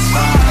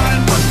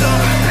heaven, but the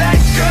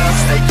bad girls,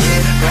 they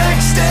get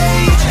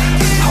backstage.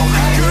 Oh,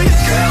 the good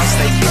girls,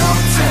 they go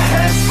to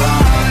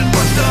heaven,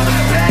 but the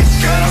bad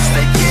girls,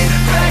 they get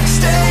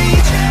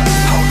backstage.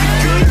 Oh, the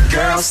good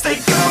girls, they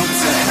go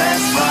to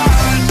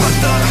heaven, but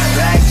the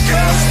bad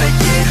girls, they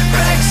get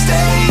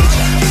backstage.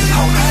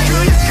 Oh, the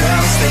good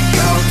girls, they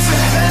go to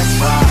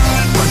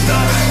heaven, but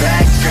the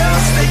bad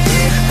girls, they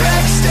get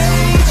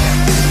backstage.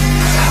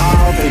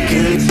 All the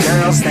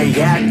girls,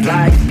 they act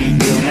like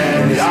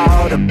beginners.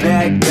 All the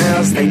bad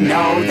girls, they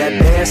know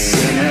that they're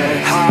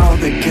sinners. All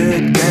the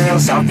good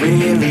girls are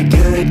really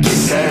good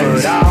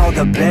kissers, but all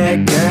the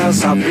bad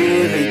girls are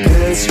really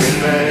good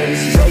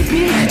strippers.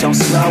 Baby, don't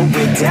slow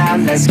it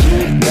down, let's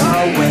keep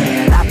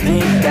going. I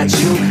think that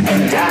you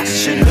and I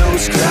should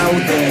lose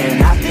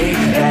clothing. I think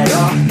that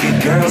all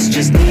good girls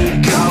just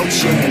need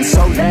coaching.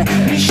 So let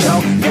me show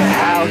you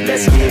how,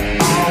 let's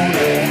get on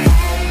it.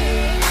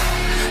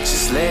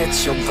 Just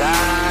let your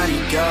body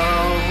go,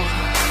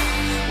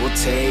 we'll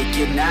take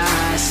it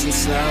nice and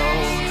slow.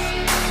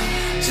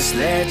 Just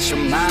let your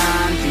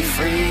mind be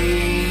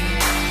free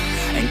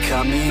and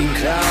come in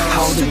close.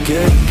 All the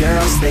good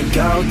girls, they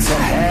go to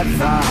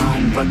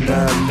heaven, but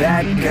the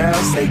bad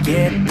girls, they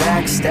get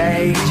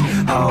backstage.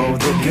 Oh,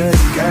 the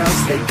good girls,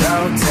 they go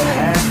to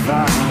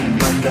heaven,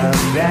 but the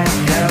bad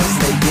girls,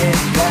 they get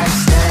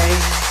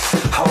backstage.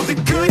 Oh, the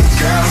good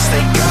girls,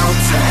 they go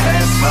to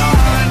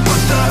heaven,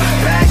 but the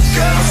bad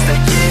girls, they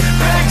get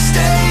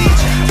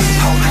backstage.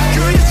 Oh, the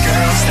good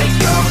girls, they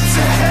go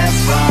to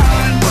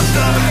heaven, but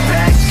the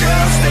bad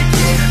girls, they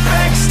get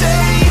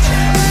backstage.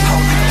 Oh,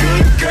 the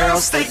good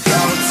girls, they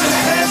go to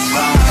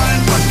heaven,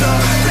 but the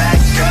bad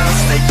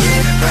girls, they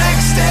get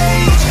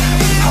backstage.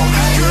 Oh,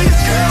 the good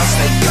girls,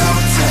 they go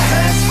to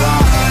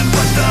heaven,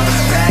 but the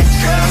bad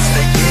girls,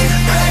 they get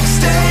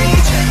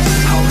backstage.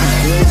 Oh, the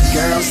good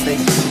girls, they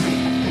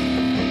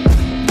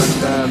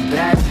the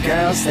bad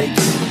girls, they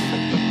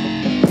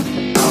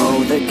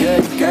oh, the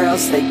good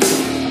girls, they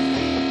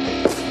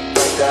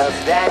the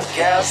bad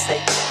girls,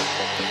 they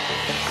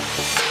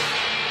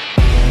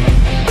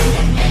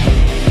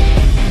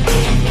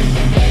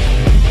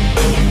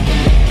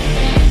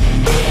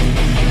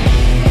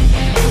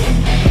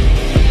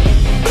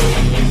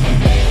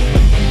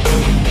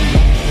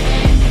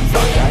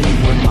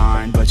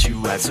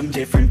had some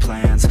different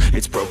plans.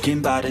 It's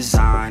broken by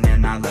design,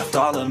 and I left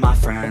all of my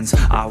friends.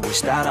 I wish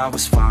that I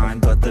was fine,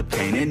 but the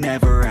pain, it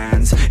never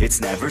ends.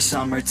 It's never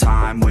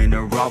summertime,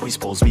 winter always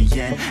pulls me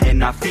in,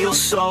 and I feel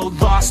so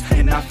lost,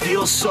 and I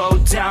feel so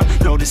down.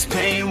 No, this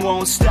pain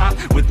won't stop,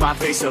 with my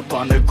face up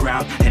on the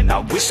ground. And I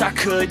wish I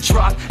could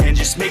drop, and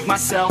just make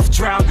myself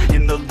drown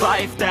in the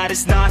life that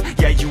is not.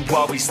 Yeah, you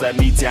always let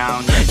me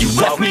down. You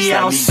left me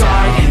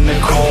outside in the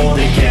cold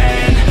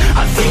again.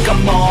 I think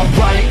I'm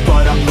alright,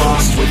 but I'm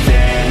lost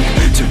within.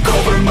 Took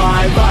over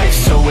my life,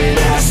 so it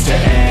has to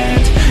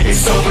end.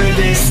 It's over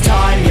this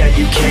time, yeah,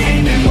 you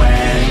came and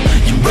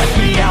went. You left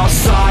me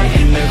outside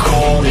in the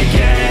cold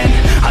again.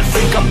 I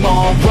think I'm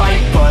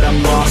alright, but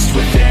I'm lost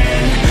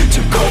within.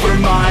 Took over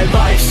my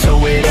life,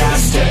 so it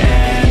has to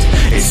end.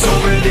 It's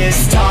over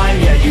this time,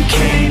 yeah, you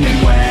came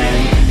and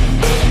went.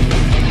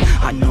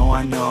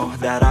 I know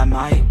that I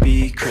might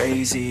be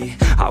crazy.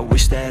 I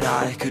wish that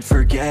I could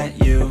forget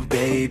you,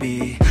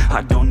 baby.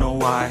 I don't know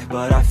why,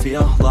 but I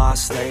feel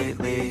lost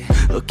lately.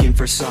 Looking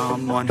for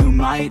someone who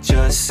might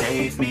just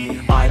save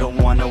me. I don't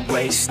wanna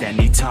waste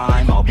any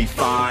time, I'll be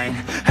fine.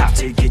 Have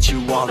to get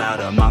you all out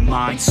of my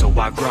mind, so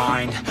I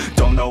grind.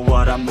 Don't know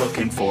what I'm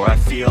looking for, I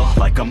feel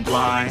like I'm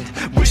blind.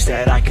 Wish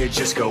that I could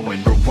just go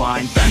and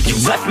rewind back. You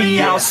left me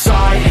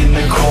outside in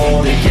the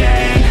cold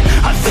again.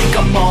 I think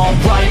I'm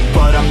alright,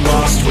 but I'm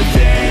lost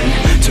within.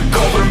 Took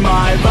over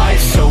my life,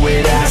 so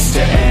it has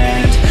to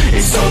end.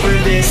 It's over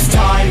this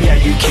time, yeah,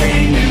 you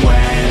came and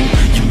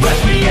went. You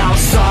left me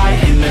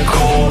outside in the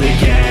cold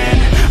again.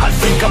 I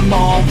think I'm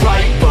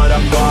alright, but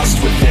I'm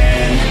lost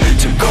within.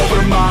 Took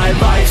over my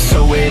life,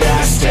 so it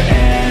has to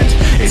end.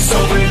 It's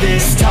over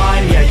this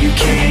time, yeah, you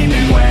came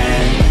and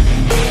went.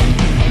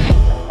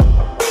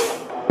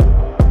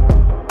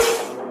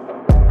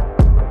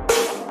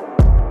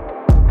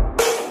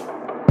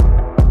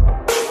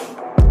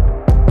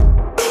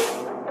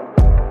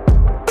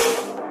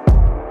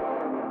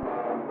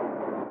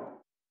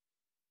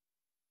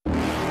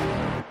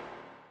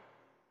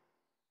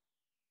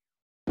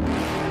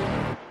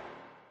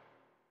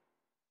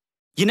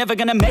 You're never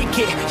gonna make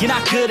it, you're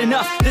not good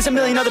enough. There's a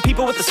million other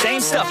people with the same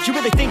stuff. You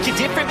really think you're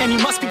different? Man, you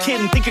must be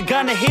kidding. Think you're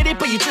gonna hit it,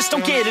 but you just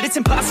don't get it. It's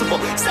impossible,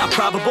 it's not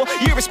probable,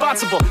 you're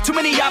irresponsible. Too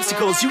many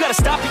obstacles, you gotta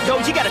stop it, yo.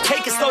 You gotta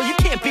take it slow, you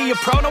can't be a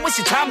pro. Don't waste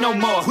your time no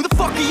more. Who the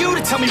fuck are you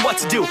to tell me what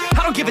to do?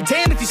 I don't give a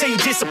damn if you say you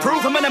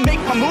disapprove. I'm gonna make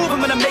my move,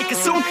 I'm gonna make it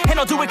soon. And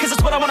I'll do it cause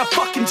it's what I wanna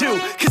fucking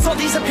do. Cause all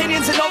these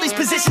opinions and all these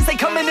positions, they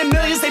come in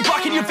millions, they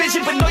blocking your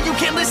vision. But no, you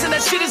can't listen,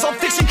 that shit is all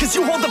fiction. Cause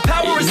you hold the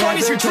power as long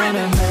as you're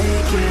driven.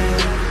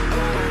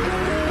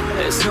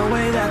 There's no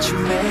way that you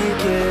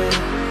make it.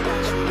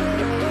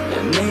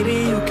 And maybe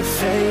you can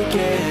fake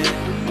it,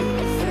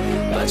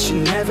 but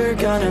you're never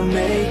gonna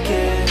make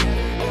it.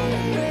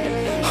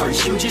 Are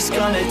you just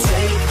gonna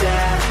take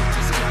that?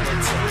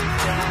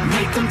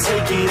 Make them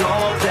take it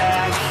all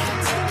back.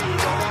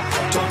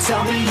 Don't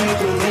tell me you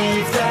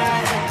believe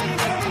that.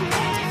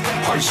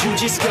 Are you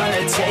just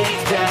gonna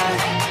take that?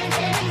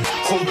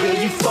 Or will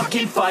you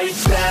fucking fight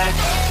back?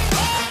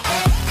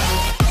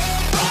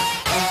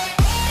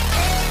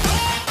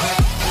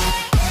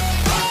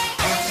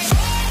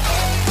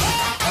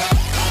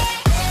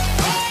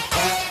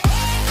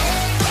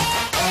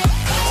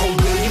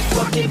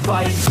 Fucking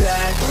fight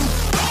back.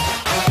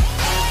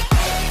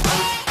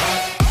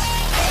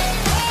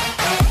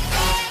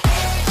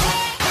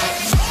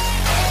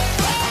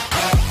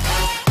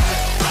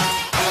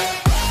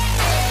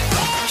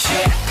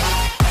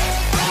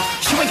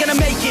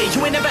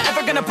 You ain't never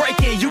ever gonna break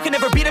it. You can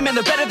never beat them and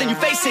they're better than you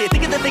face it.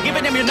 Thinking that they give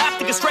a damn, you're not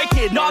thinking straight,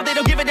 kid. No, they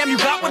don't give a damn, you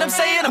got what I'm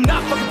saying? I'm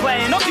not fucking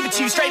playing, I'll give it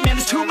to you straight, man.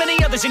 There's too many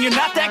others and you're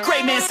not that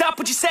great, man. Stop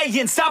what you're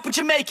saying, stop what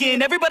you're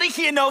making. Everybody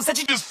here knows that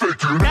you just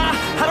faking. Nah,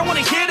 I don't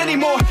wanna hear it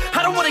anymore.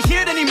 I don't wanna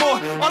hear it anymore.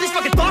 All these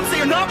fucking thoughts,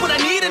 they are not what I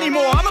need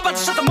anymore. I'm about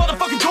to shut the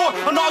motherfucking door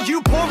on all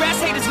you poor ass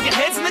haters with your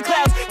heads in the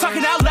clouds,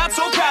 talking out loud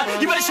so proud.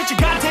 You better shut your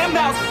goddamn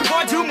mouth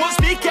before I do more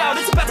speak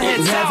out. It's about to head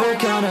south. Never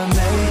gonna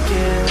make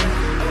it.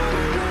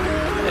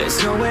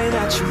 There's no way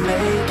that you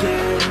make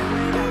it.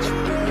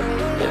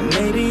 And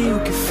maybe you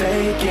can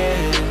fake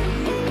it,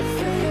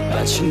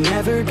 but you're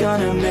never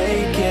gonna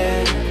make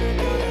it.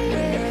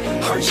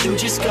 Are you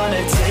just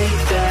gonna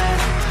take that?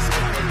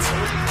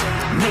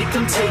 Make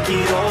them take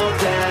it all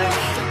back.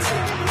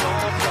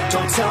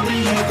 Don't tell me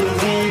you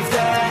believe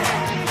that.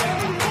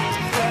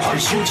 Are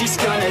you just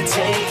gonna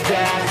take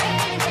that?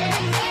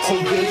 Or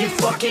will you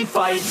fucking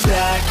fight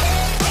back?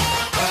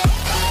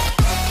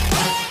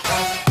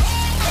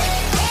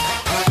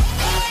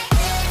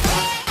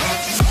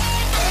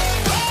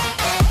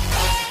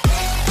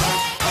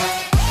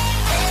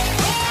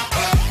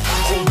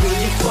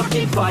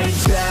 Fight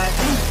back.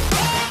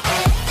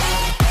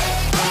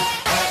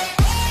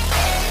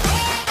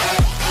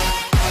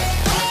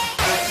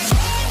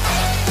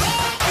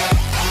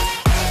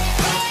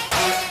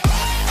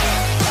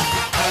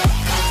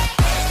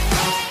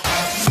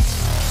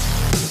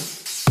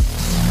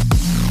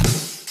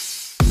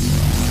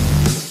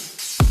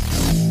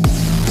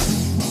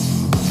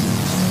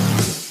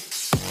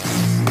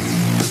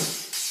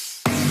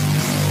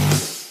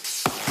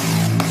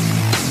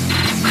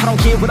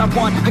 What I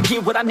want, I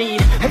get what I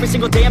need. Every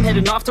single day I'm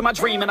heading off to my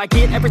dream, and I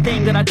get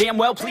everything that I damn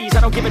well please.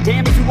 I don't give a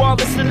damn if you all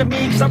listening to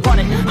me, cause I run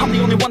it. I'm the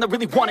only one that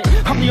really want it.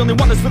 I'm the only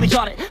one that's really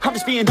on it. I'm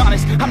just being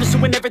honest. I'm just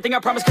doing everything I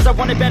promise, cause I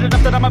want it bad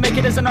enough that I'ma make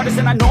it as an artist.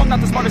 And I know I'm not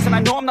the smartest, and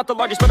I know I'm not the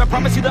largest, but I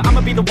promise you that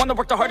I'ma be the one that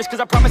worked the hardest. Cause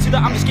I promise you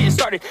that I'm just getting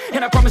started,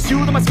 and I promise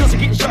you that my skills are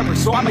getting sharper.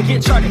 So I'ma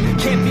get charted,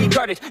 can't be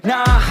guarded.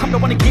 Nah, I'm the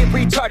one to get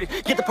retarded.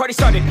 Get the party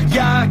started,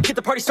 yeah, get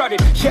the party started.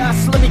 Yeah,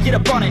 so let me get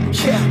up on it,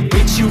 yeah.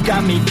 Bitch, you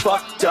got me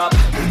fucked up.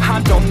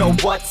 I don't know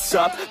what's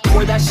up.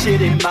 Pour that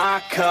shit in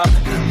my cup.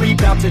 We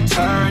bout to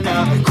turn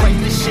up. Crank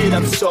this shit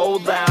up so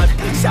loud.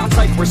 Sounds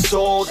like we're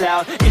sold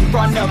out in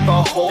front of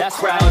a whole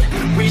crowd.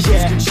 We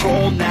just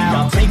control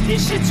now. I'll take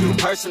this shit too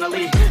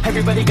personally.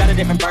 Everybody got a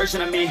different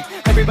version of me.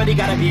 Everybody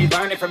gotta be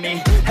learning from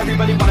me.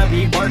 Everybody wanna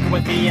be working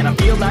with me. And I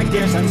feel like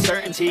there's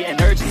uncertainty and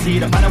urgency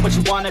to find out what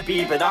you wanna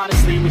be. But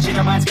honestly, we change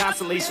our minds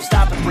constantly. So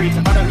stop and breathe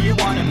and find out who you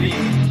wanna be.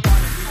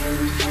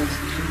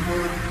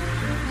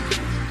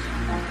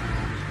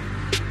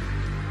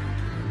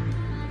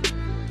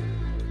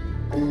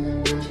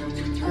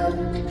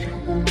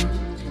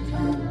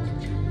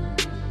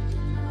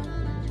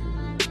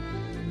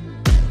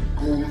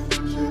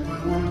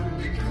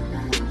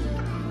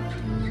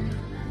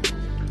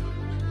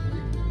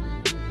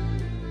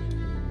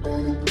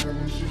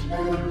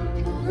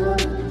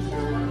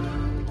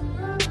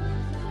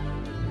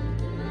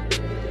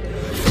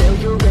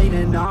 Failure ain't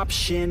an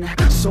option,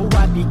 so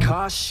I'd be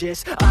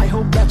cautious. I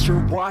hope that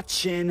you're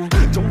watching.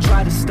 Don't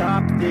try to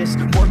stop this.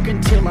 Work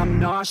until I'm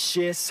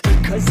nauseous,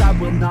 cause I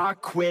will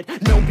not quit.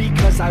 No,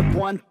 because I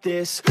want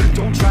this.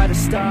 Don't try to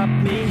stop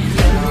me.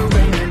 Failure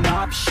ain't an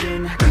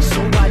option,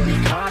 so I'd be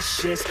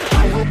cautious.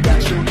 I hope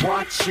that you're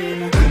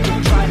watching.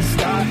 Don't try to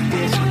stop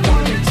this.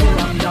 Work until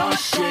I'm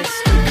nauseous,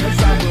 cause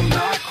I will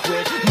not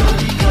quit. No,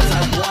 because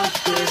I want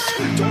this.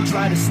 Don't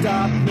try to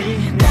stop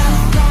me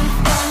now.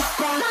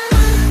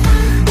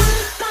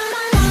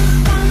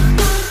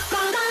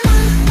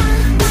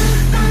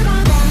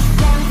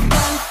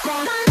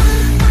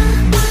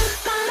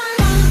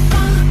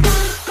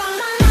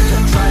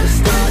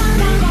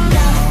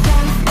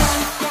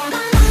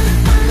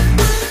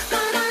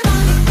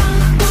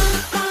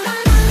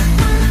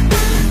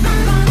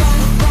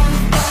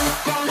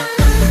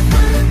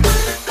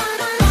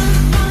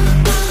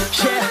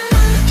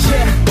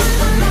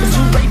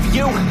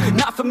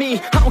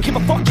 I don't give a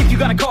fuck if you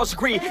got a college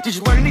degree. Did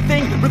you learn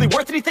anything? Really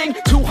worth anything?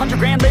 200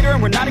 grand later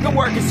and we're not even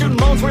working. Student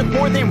loans worth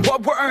more than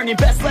what we're earning.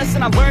 Best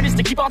lesson I learned is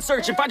to keep on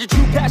searching. Find your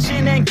true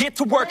passion and get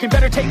to work. And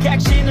better take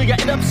action or you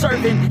end up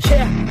serving.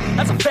 Yeah,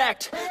 that's a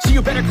fact. So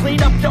you better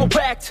clean up your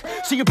act.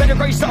 So you better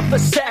grow yourself a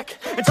sack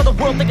and tell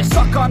the world they can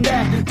suck on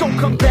that. Don't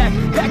come back,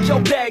 pack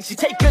your bags. You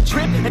take a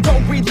trip and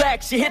don't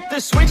relax. You hit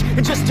the switch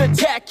and just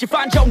attack. You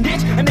find your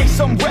niche and make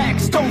some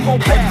racks. Don't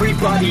hold back.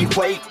 Everybody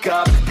wake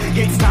up.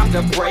 It's time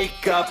to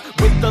break up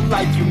with the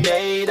life you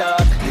made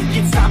up.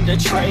 It's it's time to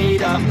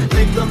trade up.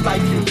 Live the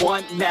life you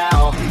want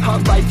now, a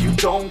life you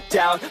don't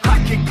doubt. I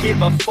could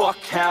give a fuck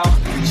how,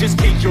 just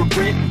get your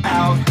grit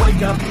out.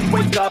 Wake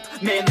up,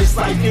 man, this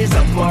life is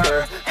a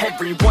blur.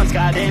 Everyone's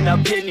got an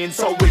opinion,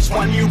 so which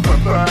one you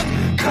prefer?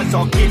 Cause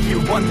I'll give you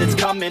one that's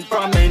coming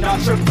from an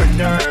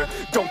entrepreneur.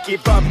 Don't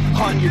give up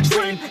on your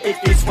dream if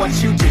it's what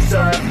you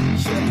deserve.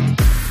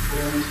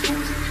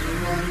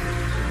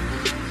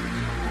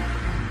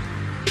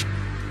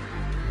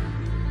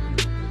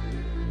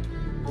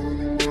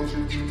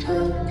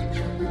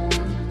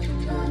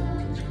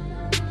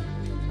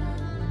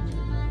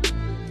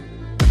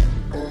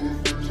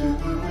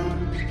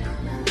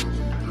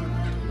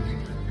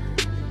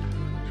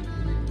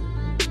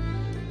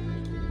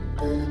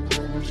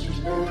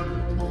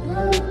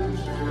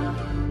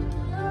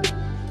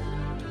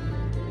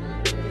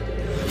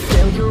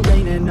 Failure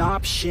ain't an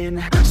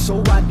option,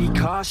 so I'd be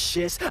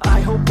cautious.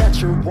 I hope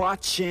that you're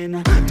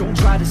watching. Don't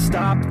try to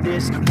stop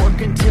this,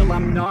 work until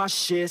I'm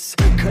nauseous.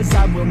 Cause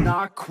I will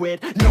not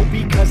quit, no,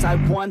 because I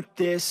want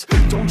this.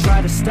 Don't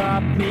try to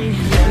stop me,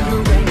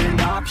 failure ain't an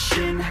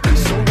option,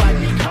 so I'd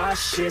be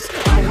cautious.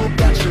 I hope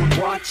that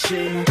you're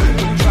watching.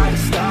 Don't try to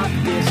stop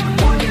this,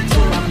 work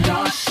until I'm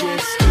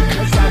nauseous.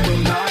 Cause I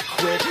will not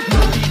quit,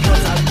 no,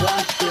 because I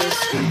want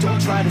this.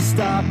 Don't try to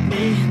stop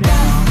me now.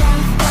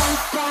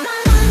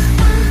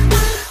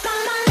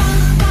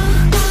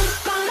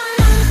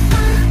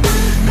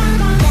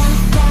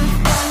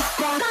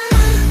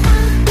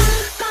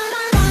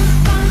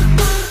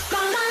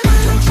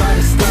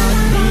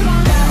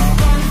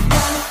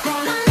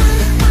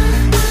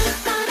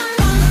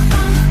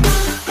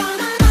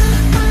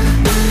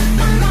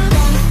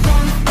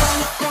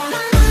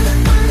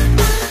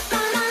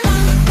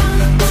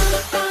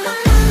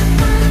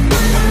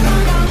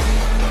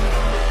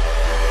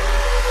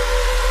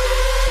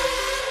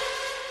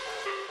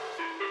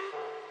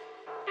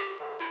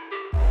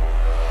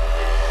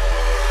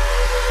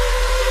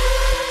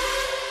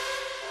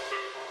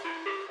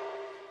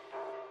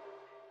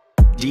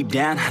 Deep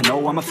down, I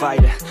know I'm a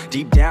fighter.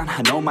 Deep down,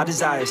 I know my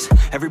desires.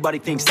 Everybody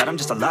thinks that I'm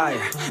just a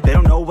liar. They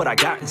don't know what I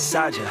got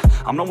inside ya.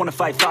 I'm the one to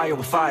fight fire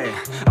with fire.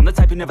 I'm the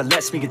type who never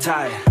lets me get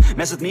tired.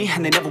 Mess with me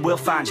and they never will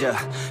find ya.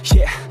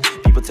 Yeah.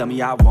 People tell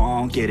me I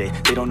won't get it.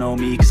 They don't know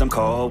me cause I'm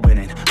cold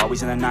winning.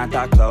 Always in the ninth,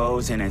 I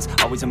close innings.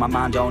 Always in my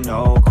mind, don't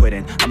know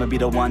quitting. I'ma be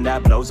the one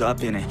that blows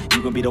up in it.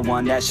 You gon' be the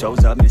one that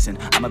shows up missing.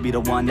 I'ma be the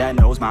one that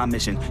knows my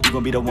mission. You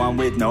gon' be the one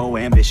with no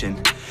ambition.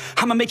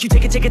 I'ma make you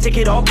take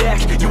it all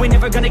back. You ain't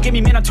never gonna get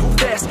me, man, I'm too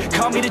fast.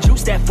 Call me the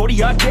juice, that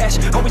 40-yard dash.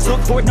 Always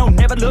look forward, no,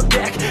 never look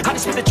back. I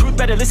just spit the truth,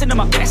 better listen to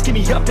my facts. Get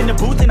me up in the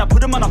booth and I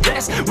put them on a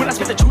blast. When I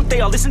spit the truth, they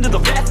all listen to the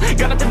wrath.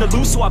 Got nothing to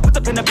lose, so I put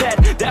the pen to bed.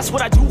 That's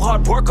what I do,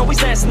 hard work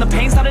always lasts. And the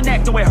pain's not an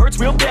act, no, it hurts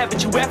real bad.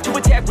 But you have to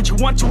attack what you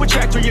want to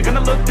attract, or you're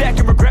gonna look back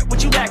and regret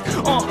what you lack.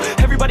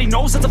 Everybody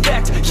knows that's a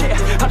fact. Yeah,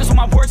 I just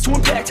want my words to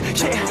impact.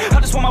 Yeah, I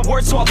just want my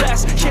words to all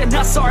last. Yeah,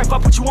 not sorry if I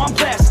put you on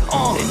blast.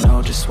 They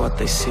know just what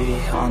they see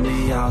on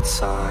the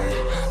outside.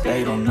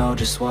 They don't know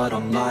just what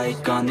I'm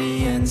like on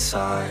the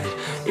inside.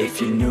 If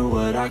you knew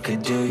what I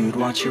could do, you'd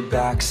watch your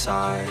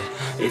backside.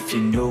 If you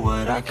knew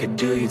what I could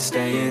do, you'd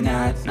stay in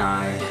at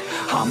night.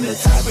 I'm the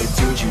type of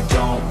dude you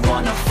don't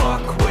wanna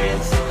fuck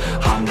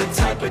with. I'm the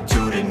type of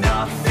dude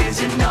enough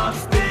is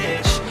enough,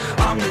 bitch.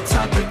 I'm the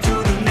type of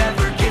dude who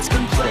never gets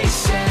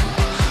complacent.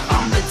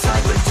 I'm the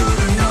type of dude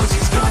who knows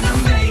he's gonna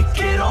make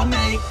it, I'll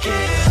make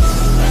it.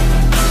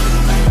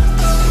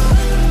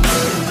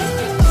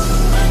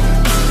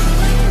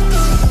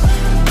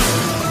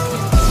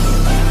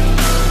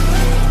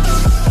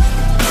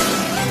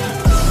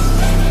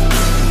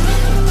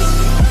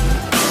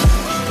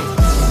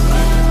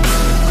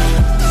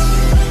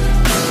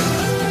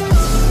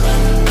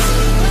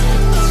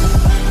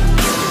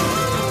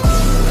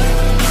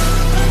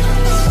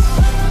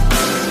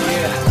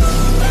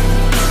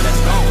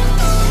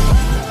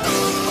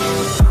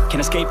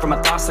 Escape from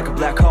my thoughts like a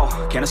black hole.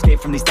 Can't escape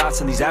from these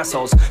thoughts and these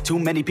assholes. Too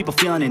many people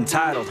feeling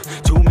entitled.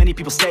 Too many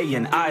people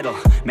staying idle.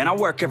 Man, I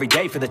work every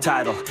day for the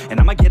title, and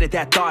I'ma get it,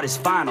 that thought is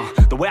final.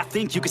 The way I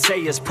think you could say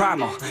is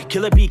primal.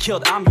 Kill it, be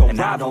killed, I'm your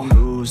rival. I don't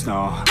lose,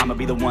 no. I'ma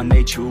be the one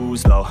they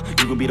choose, though.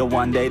 You gon' be the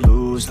one they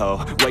lose,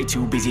 though. Way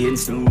too busy and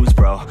snooze,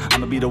 bro.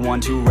 I'ma be the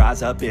one to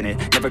rise up in it.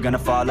 Never gonna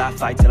fall, I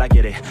fight till I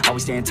get it.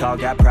 Always staying tall,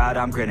 got pride,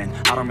 I'm grinning.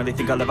 I don't really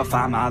think I'll ever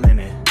find my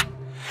limit.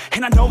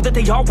 And I know that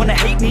they all wanna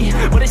hate me,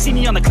 but they see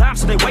me on the climb,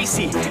 so they wait,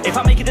 see. If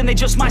I make it, then they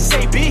just might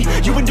say, B,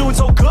 you been doing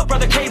so good,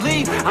 brother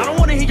K-Lee. I don't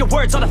wanna hear your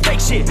words, all the fake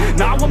shit.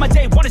 Nah, I want my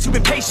day one is you've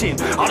been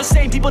patient. All the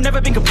same people,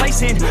 never been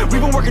complacent. We've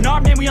been working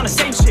hard, man, we on the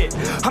same shit.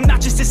 I'm not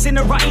just a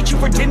sinner, I eat you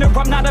for dinner.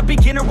 I'm not a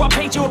beginner, I'll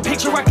paint you a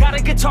picture. I got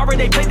a guitar and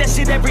they play that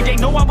shit every day.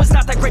 No, I was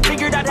not that great,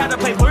 figured out how to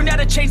play. Learned how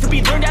to change the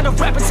beat, learned how to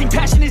rap and sing.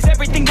 Passion is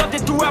everything, loved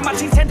it throughout my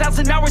teens.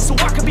 10,000 hours so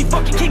I could be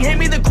fucking king. Hand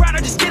me the ground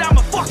or just get out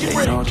my fucking ring.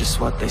 They know just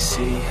what they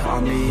see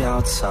on the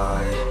outside.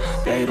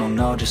 They don't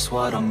know just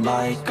what I'm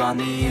like on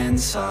the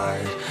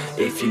inside.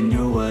 If you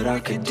knew what I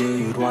could do,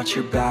 you'd watch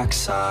your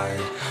backside.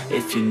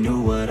 If you knew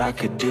what I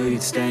could do,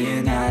 you'd stay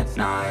in at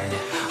night.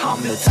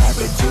 I'm the type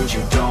of dude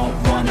you don't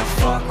wanna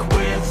fuck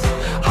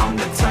with. I'm I'm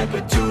the type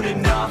of dude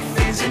enough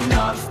is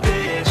enough,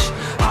 bitch.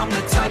 I'm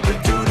the type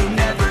of dude who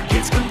never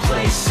gets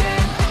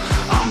complacent.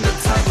 I'm the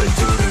type of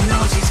dude who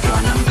knows he's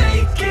gonna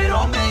make it,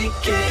 I'll make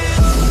it.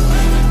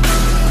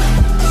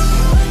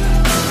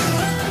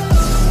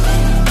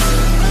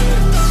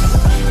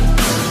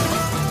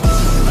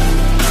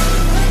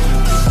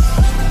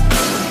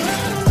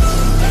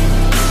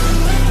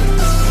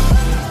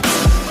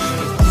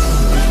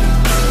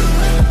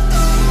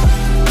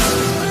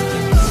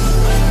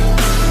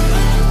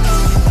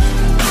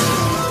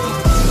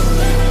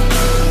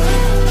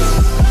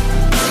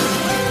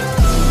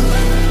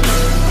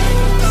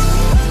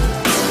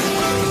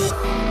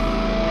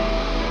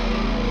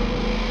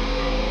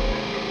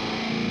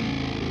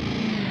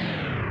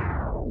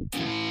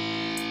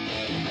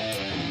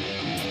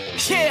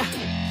 Yeah,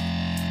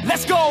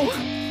 let's go.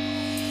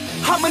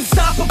 I'm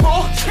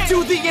unstoppable,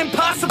 do the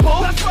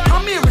impossible.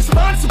 I'm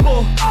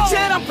irresponsible,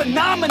 yet I'm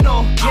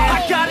phenomenal.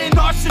 I got an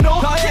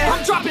arsenal,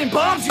 I'm dropping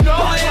bombs, you know.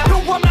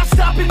 No, I'm not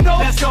stopping, no.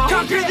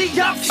 Conquer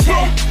the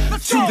obstacle.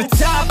 To the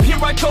top, here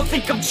I go,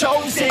 think I'm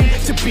chosen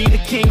to be the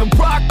king of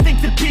rock,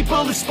 think the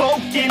people have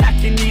spoken. I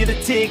can hear the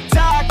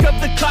tick-tock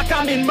of the clock,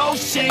 I'm in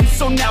motion.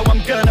 So now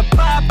I'm gonna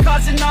pop,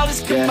 causing all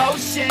this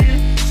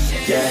commotion.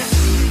 Yeah,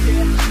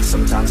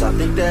 sometimes I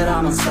think that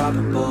I'm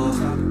unstoppable.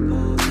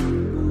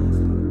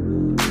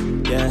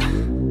 Yeah,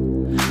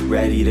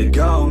 ready to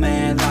go,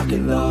 man, lock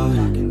and load.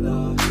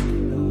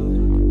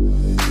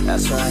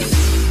 That's right,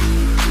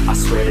 I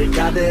swear to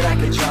God that I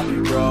could drop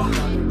you, bro.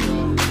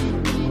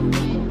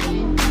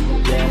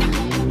 Yeah,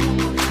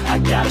 I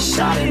got a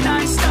shot and I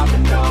ain't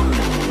stopping, no.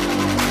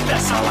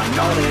 That's how I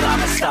know that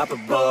I'm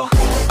unstoppable.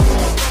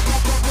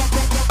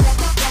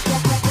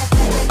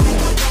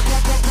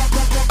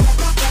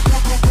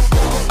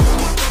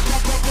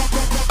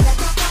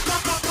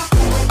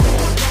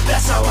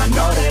 That's how I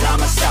know that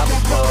I'm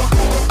unstoppable.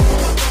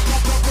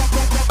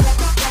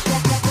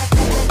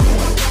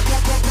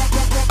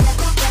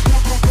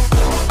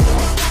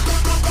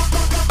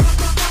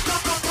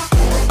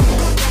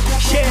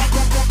 Yeah,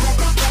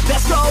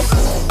 let's go.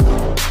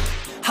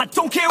 I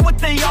don't care what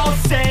they all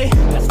say.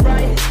 That's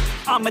right,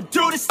 I'ma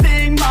do this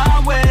thing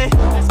my way.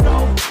 Let's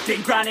go.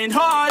 Been grinding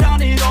hard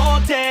on it all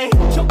day.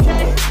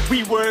 Okay,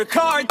 we work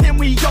hard, then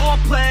we all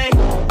play.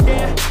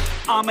 Yeah,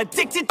 I'm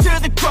addicted to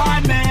the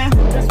grind, man.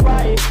 That's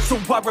right, so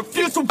I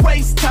refuse to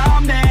waste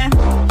time, man.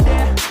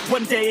 Yeah,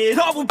 one day it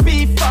all will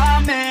be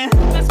fine, man.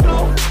 Let's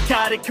go.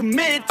 Gotta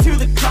commit to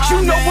the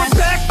climb. You know we're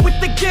back with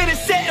the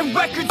Guinness, setting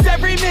records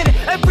every minute,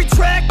 every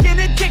track. In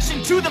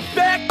addiction to the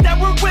fact that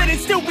we're winning,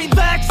 still we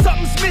lack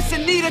something's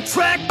missing. Need a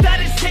track that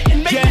is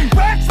hitting, making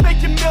racks,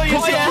 making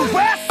millions.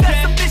 That's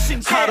the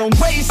mission. I don't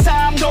waste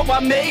time, no,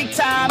 I make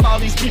time. All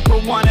these people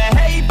wanna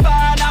hate,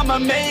 fine, I'ma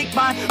make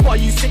mine. While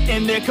you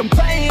sitting there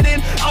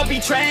complaining, I'll be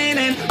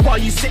training. While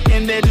you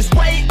sitting there just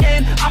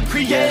waiting, I'm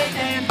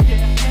creating.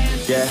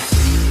 Yeah,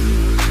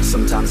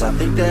 sometimes I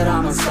think that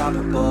I'm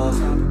unstoppable.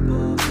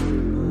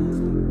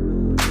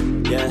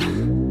 Yeah,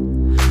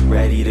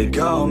 ready to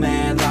go,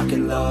 man, lock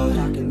and load.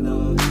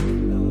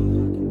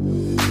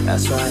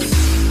 That's right,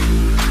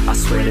 I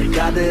swear to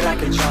God that I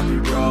could drop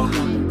you, bro.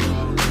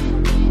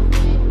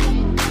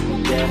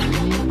 Yeah,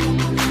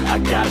 I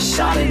got a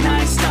shot and I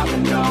ain't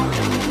stopping, no.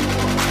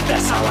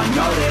 That's how I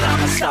know that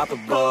I'm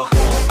unstoppable.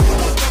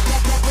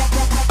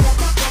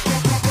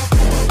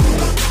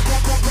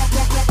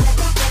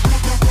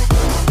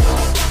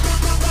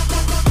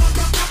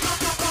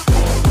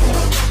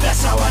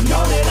 That's how I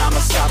know that I'm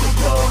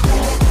unstoppable.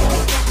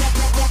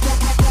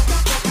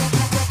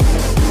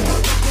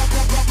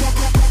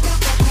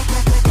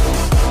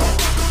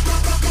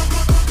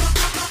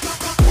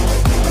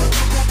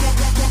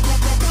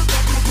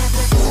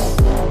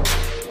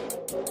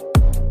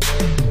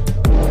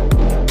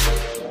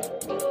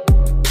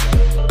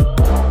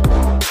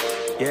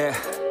 Yeah,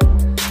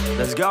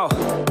 let's go.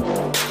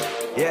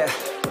 Yeah,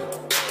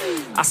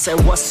 I said,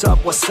 what's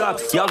up,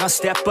 y'all gonna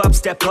step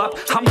up,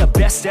 I'm the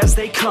best as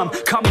they come,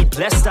 call me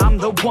blessed, I'm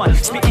the one,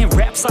 spitting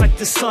raps like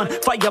the sun,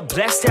 fire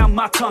blast down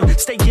my tongue,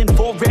 staying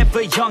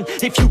forever young,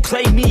 if you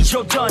play me,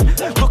 you're done,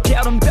 look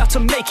out, I'm about to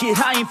make it,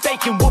 I ain't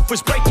faking,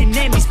 woofers breaking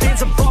in, these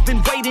fans have all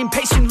been waiting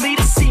patiently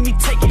to see me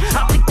take it,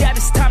 I think that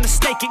it's time to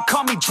snake it,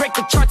 call me Drake,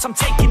 the charts I'm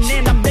taking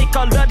in, I make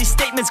all of these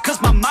statements,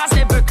 cause my mind's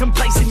never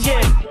complacent,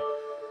 yeah.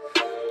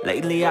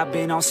 Lately I've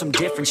been on some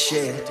different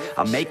shit.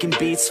 I'm making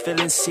beats,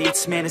 filling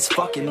seats, man, it's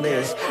fucking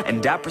lit.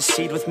 And I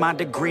proceed with my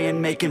degree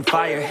in making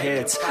fire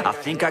hits. I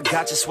think I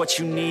got just what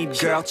you need,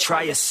 girl,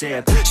 try a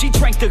sip. She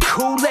drank the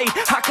Kool-Aid,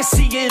 I can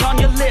see it on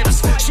your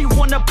lips. She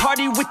wanna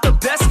party with the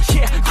best,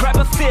 yeah, grab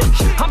a fit.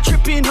 I'm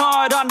tripping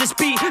hard on this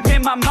beat,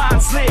 man, my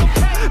mind's lit.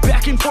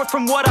 Back and forth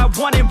from what I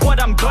want and what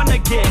I'm gonna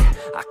get.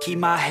 I keep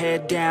my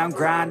head down,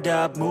 grind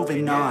up,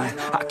 moving on.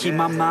 I keep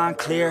my mind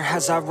clear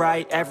as I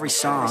write every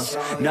song.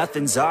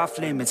 Nothing's off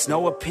limits,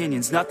 no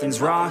opinions,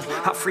 nothing's wrong.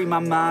 I free my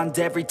mind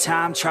every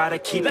time, try to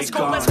keep it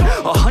going.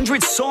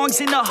 100 songs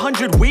in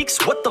 100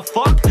 weeks, what the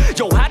fuck?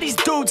 Yo, how these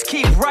dudes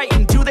keep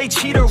writing, do they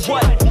cheat or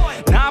what?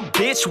 Nah,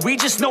 bitch, we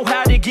just know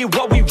how to get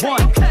what we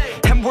want.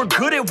 And and we're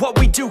good at what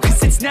we do,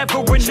 cause it's never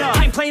enough.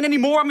 I ain't playing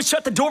anymore, I'ma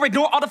shut the door,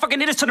 ignore all the fucking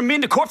hitters, turn them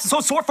into corpses. So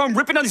sore from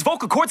ripping on these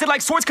vocal cords, they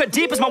like swords cut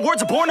deep as my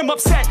words are born. I'm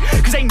upset,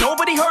 cause ain't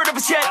nobody heard of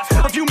us yet.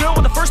 A few mil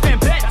with the first man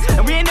bet,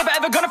 and we ain't never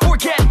ever gonna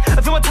forget.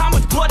 I feel my time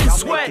with blood and Y'all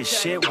sweat. make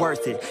this shit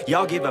worth it.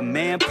 Y'all give a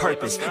man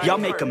purpose. Y'all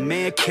make a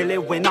man kill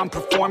it when I'm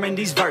performing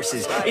these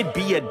verses. It'd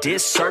be a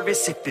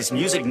disservice if this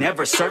music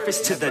never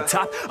surfaced to the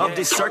top of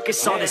this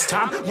circus. All this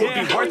time would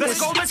be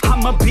worthless.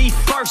 I'ma be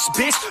first,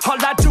 bitch. All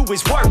I do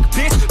is work,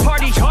 bitch.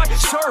 Party hard,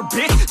 sure,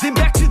 bitch. Then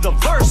back to the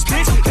verse,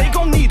 bitch. They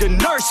gon' need a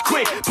nurse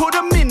quick. Put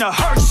them in a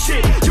hearse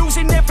shit.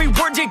 Using every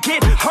word you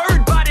get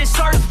heard by this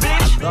earth,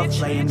 bitch. Love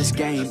playing this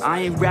game.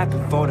 I ain't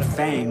rapping for the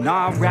fame.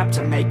 Nah, I rap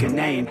to make a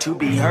name. To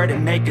be heard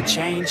and make a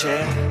change,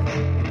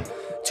 yeah.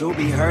 To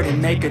be heard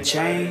and make a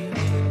change.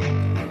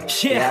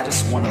 Yeah, I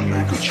just wanna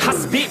make a change. I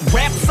spit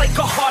raps like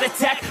a heart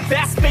attack.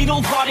 Fast,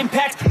 fatal, hard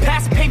impact.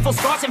 Past painful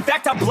scars. In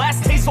fact, I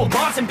blast tasteful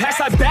bars and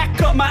past. I back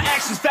up my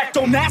actions. Fact,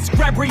 don't ask,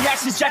 grab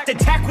reactions. Jacked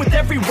attack with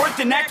every word,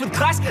 then act with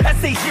class as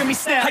they hear me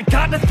snap. I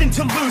got nothing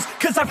to lose,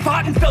 cause I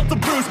fought and felt the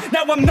bruise.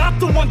 Now I'm not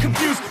the one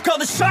confused. Call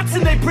the shots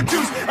and they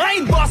produce. I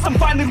ain't lost, I'm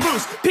finally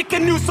loose. Pick a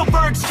new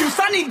silver excuse.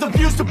 I need the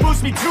views to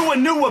boost me to a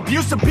new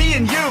abuse of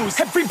being used.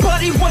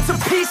 Everybody wants a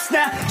piece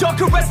now. Y'all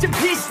can rest in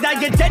peace now.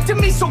 You're dead to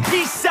me, so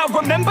peace out.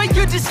 Remember,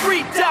 you're discreet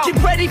out. Get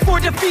ready for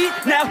defeat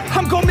now.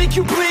 I'm gonna make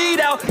you bleed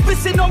out.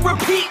 Listen on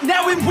repeat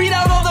now and weed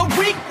out all the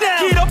weak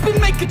now. Get up and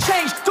make a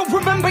change. Don't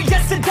remember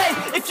yesterday.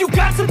 If you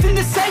got something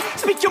to say,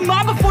 speak your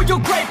mind before your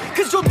grave.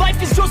 Cause your life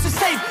is yours to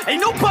save.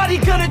 Ain't nobody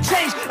gonna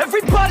change.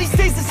 Everybody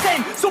stays the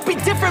same. So be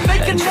different,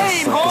 make a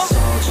name, huh?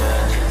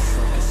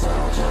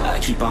 I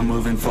keep on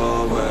moving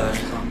forward.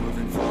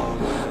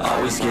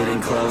 Always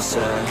getting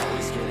closer.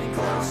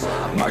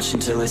 March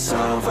until it's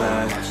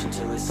over.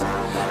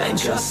 And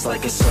just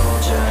like a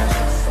soldier,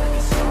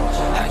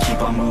 I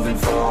keep on moving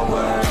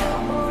forward.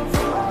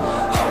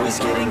 Always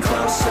getting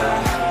closer.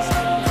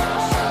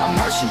 I'm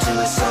marching till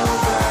it's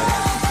over.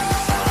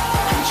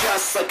 And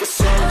just like a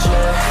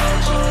soldier,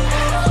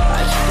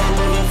 I keep on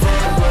moving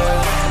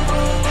forward.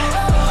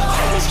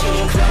 Always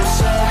getting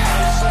closer.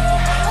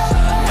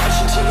 I'm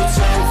marching till it's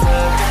over.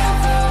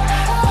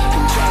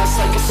 And just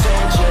like a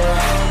soldier,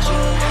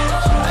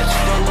 I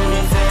keep on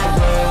moving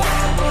forward.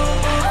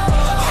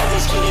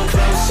 Always getting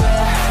closer.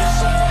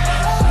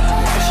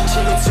 Marching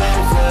till it's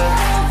over.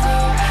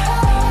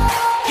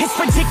 It's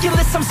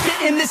ridiculous, I'm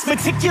spitting this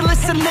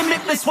meticulous and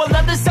limitless, while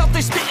others out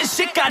there spitting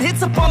shit got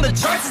hits up on the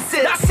charts and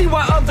shit. I see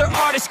why other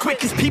artists quit,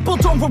 cause people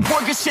don't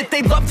reward good shit.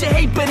 They love to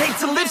hate but hate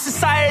to live.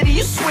 Society,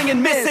 you swing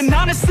and miss. And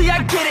honestly,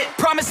 I get it.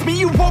 Promise me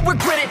you won't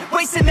regret it.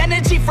 Wasting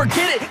energy,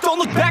 forget it. Don't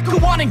look back, go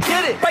on and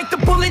get it. Bite the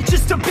bullet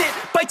just a bit.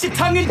 Bite your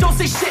tongue and don't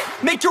say shit.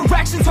 Make your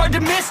actions hard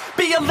to miss.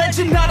 Be a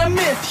legend, not a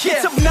myth. Yeah.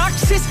 It's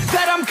obnoxious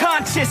that I'm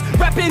conscious.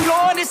 Rapping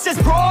honest as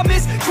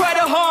promise. Try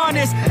to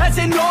harness. As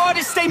an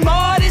artist, stay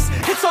modest.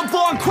 It's a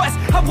long quest.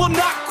 I will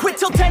not quit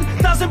till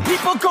 10,000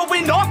 people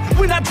going off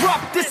when I drop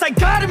this. I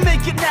gotta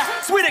make it now.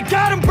 Swear to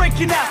God I'm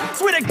breaking out.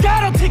 Swear to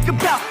God I'll take a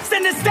bow.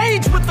 Stand the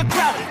stage with the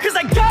crowd, cause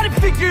I got it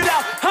figured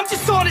out. I'm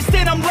just honest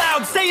and I'm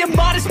loud. Saying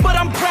modest but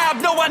I'm proud.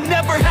 No, I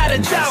never had a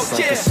doubt. Just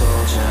like a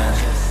soldier,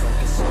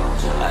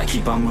 I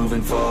keep on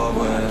moving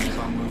forward.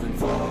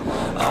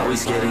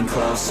 Always getting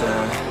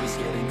closer.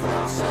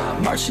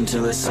 Marching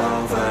till it's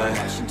over.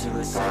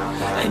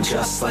 And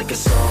just like a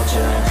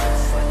soldier,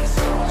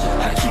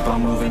 I keep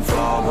on moving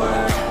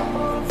forward.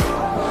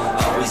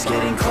 Always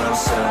getting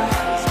closer.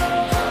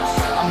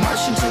 I'm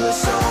marching till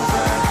it's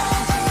over.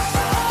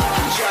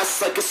 And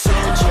just like a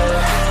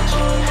soldier,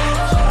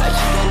 I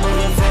keep on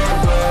moving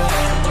forward.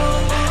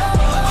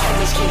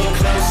 Always getting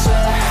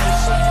closer.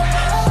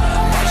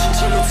 Marching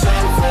till it's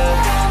over.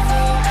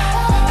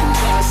 And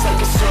just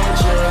like a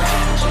soldier,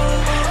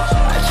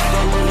 I keep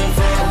on moving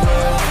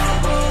forward.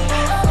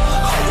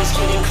 Always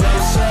getting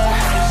closer.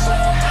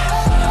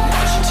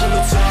 Marching till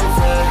it's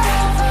over.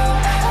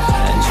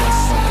 And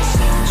just like a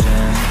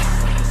soldier,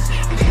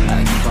 I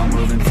keep on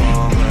moving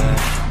forward.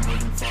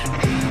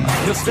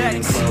 Always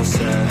getting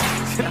closer.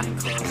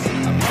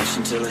 I'm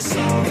marching till it's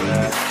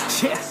over.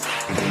 Yeah.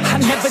 I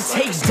never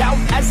take doubt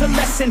as a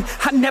lesson.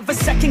 I never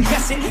second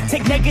guess it.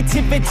 Take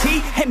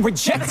negativity and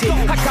reject it.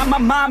 I got my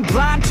mind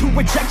blind to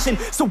rejection,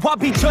 so I'll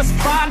be just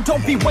fine.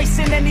 Don't be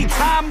wasting any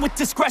time with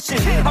discretion.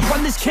 I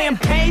run this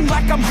campaign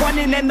like I'm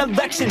running an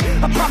election.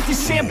 I pop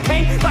this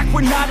champagne like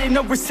we're not in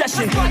a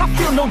recession. I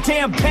feel no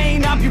damn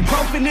pain.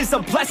 Ibuprofen is a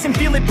blessing.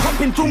 Feel it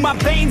pumping through my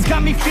veins.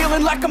 Got me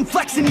feeling like I'm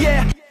flexing,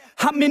 yeah.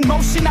 I'm in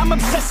motion, I'm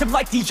obsessive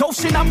like the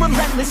ocean, I'm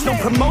relentless. No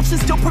promotion,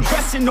 still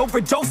progressing,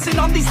 overdosing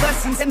on these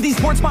lessons. And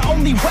these words my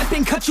only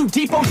weapon, cut you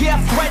deep, oh yeah, I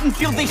threaten.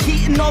 Feel the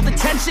heat and all the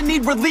tension,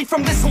 need relief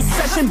from this whole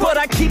session. But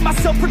I keep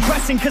myself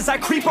progressing, cause I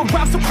creep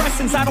around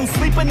suppressants. I don't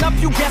sleep enough,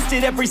 you guessed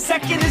it, every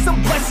second is a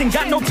blessing.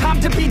 Got no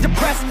time to be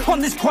depressed, on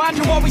this grind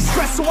you always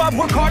stress. So I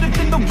work harder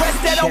than the rest,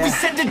 that always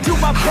said to do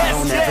my best. I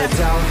don't ever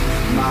doubt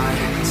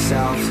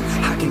myself,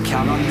 I can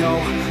count on no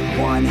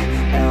one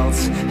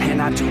else.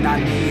 And I do not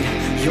need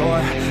your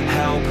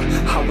help.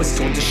 I was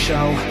told to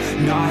show,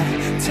 not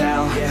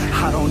tell.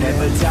 I don't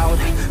ever doubt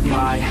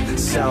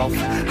myself.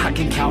 I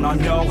can count on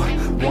no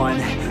one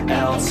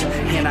else,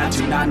 and I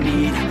do not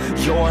need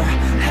your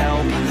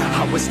help.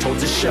 I was told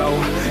to show,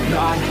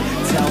 not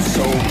tell.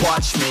 So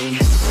watch me.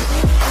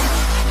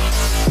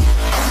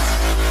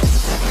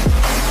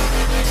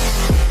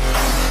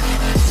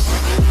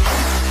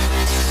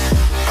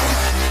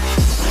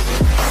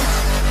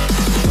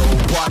 So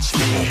watch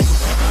me.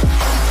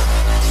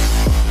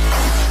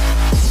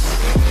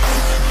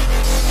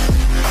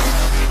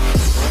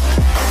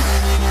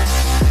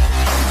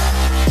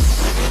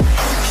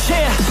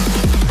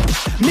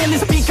 Man,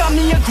 this beat got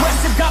me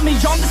aggressive, got me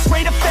on the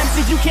straight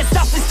offensive. You can't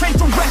stop this train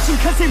direction,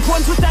 cause it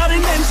runs without an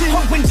engine.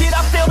 Oh, when did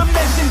I fail to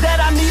mention that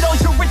I need all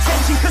your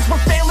attention? Cause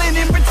we're failing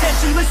in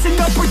retention, listen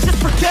up or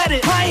just forget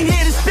it. I ain't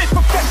here to spit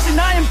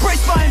perfection, I embrace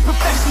my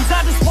imperfections.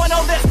 I just want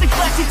all that's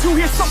neglected to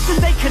hear something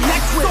they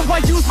connect with. So I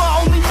use my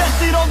only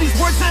method, all these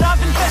words that I've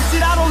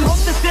invested. I don't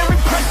hope that they're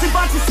impressive,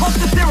 I just hope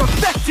that they're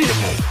effective.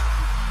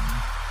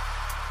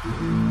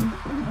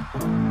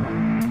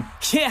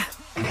 Yeah,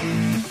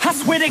 I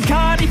swear to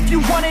God, if you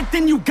want it,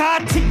 then you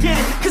got to get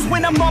it. Cause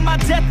when I'm on my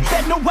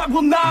deathbed, no, I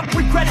will not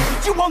regret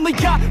it. You only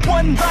got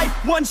one life,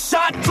 one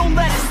shot, don't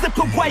let it slip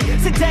away.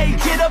 Today,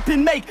 get up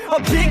and make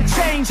a big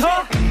change,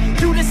 huh?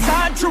 You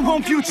decide your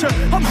own future,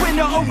 a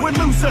winner or a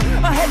loser,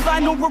 a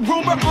headline or a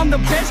rumor, on the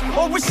bench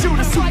or a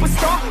shooter,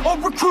 superstar or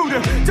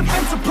recruiter,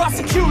 defensive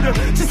prosecutor,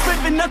 just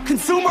living a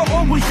consumer,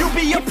 or will you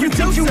be a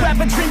producer? If you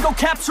have a dream, go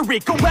capture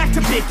it, go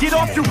activate, get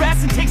off your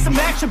ass and take some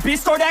action, bitch.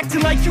 Start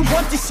acting like you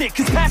want this shit,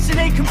 cause passion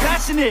ain't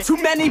compassionate.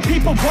 Too many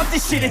people want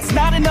this shit, it's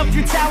not enough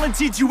you're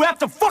talented, you have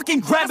to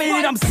fucking grab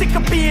it. I'm sick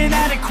of being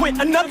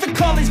inadequate, another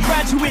college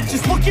graduate,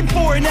 just looking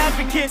for an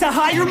advocate to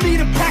hire me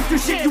to pack their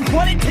shit. You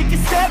want it, take a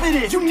stab at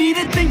it, you need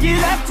it, then get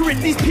after it.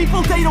 These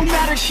people, they don't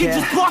matter, shit,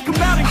 just block them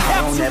out and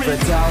capture it. I don't ever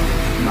doubt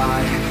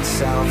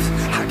myself.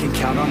 I can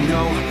count on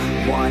no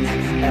one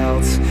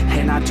else,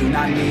 and I do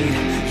not need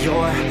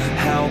your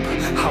help.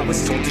 I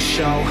was told to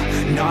show,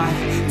 not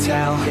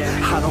tell.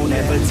 I don't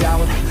ever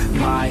doubt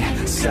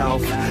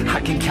myself.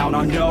 I can count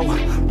on no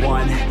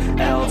one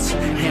else,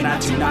 and I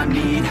do not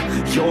need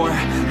your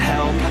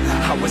help.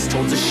 I was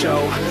told to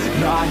show,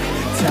 not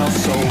tell.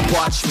 So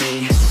watch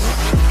me.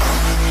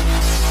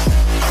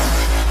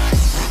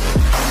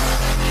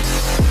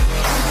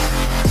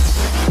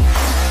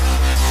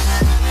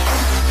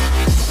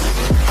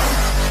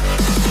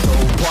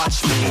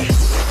 Watch me.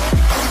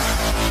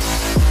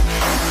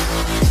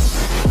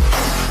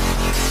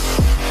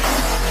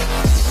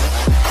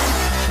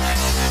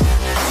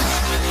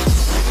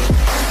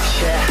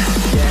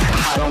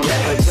 I don't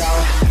ever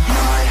doubt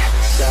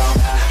myself.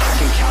 I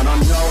can count on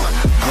no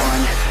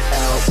one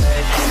else,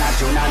 and I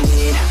do not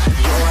need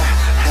your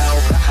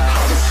help. I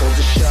was told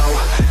to show,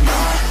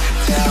 not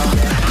tell.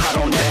 I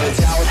don't ever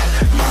doubt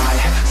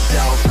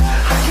myself.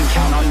 I can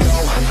count on no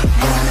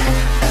one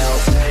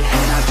else,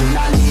 and I do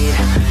not need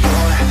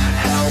your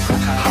help.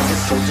 I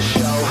was told to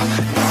show,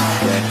 not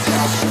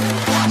tell.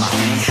 My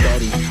hands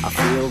steady, I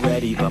feel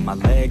ready, but my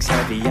legs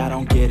heavy. I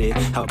don't get it.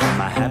 How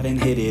come I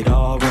haven't hit it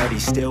already?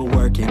 Still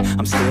working,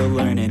 I'm still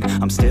learning,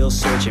 I'm still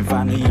searching,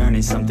 finally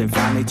earning something,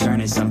 finally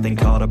turning something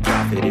called a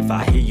profit. If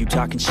I hear you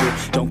talking shit,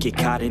 don't get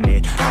caught in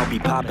it. I'll be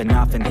popping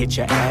off and hit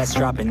your ass,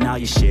 dropping all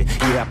your shit.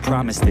 Yeah, I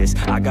promise this,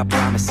 I got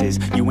promises.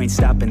 You ain't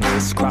stopping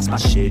this, cross my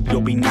shit,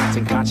 you'll be knocked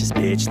unconscious,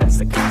 bitch. That's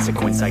the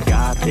consequence, I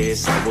got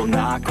this, I will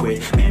not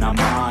quit. Man, I'm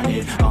on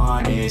it,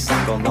 honest.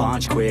 I'm gonna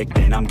launch quick,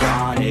 then I'm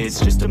gone. It's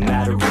just a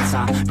matter of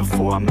time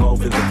before I'm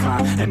over the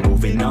climb and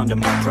moving under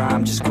my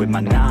prime. Just quit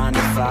my 9 to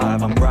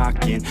 5, I'm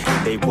rocking,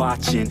 and they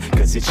watching,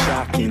 cause it's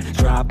shocking.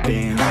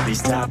 Dropping all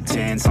these top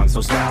 10 songs,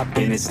 so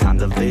stopping. It's time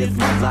to live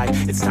my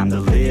life, it's time to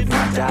live,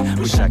 not die.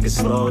 Wish I could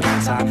slow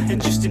down time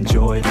and just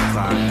enjoy the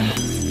climb.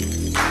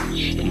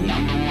 And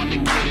I'm the one to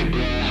get it,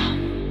 bro.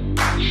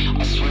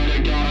 I swear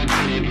to God I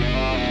get it,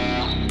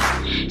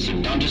 bro. So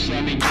don't just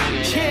let me get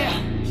it.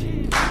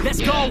 Yeah, let's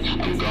go.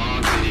 I'm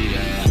gonna get it,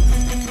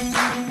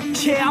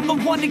 yeah. Yeah, I'm the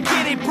one to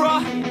get it,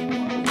 bro.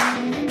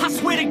 I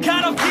swear to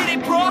God I'll get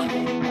it, bro.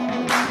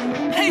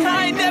 Hey,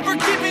 I ain't never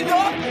giving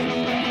up.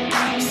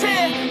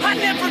 Said I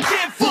never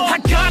give up. I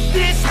got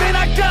this, man,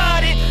 I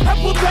got it. I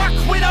will not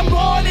quit, I'm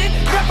on it.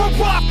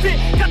 Never off it.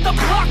 Got the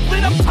block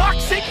lit, I'm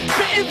toxic.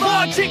 Spitting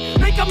logic,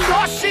 make them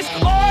nauseous.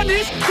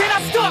 Honest, can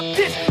I stop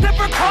this?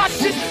 Never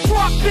cautious,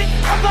 drop it.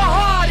 I'm the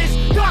hardest.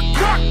 Knock,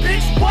 knock,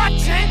 bitch,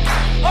 watch it.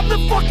 I'm the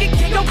fucking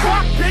king of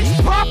rock, bitch.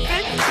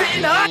 Profit,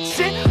 spitting hot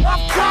shit.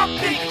 I'm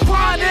topic,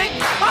 chronic.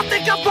 I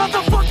think I'm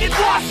motherfucking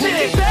lost it.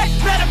 Making back,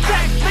 matter of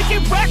fact,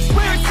 making racks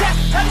where it's at.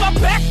 Have my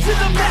back to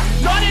the mat,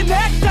 not an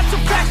act, that's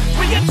a fact.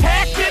 We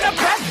attack in a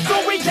back,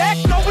 don't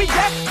react, no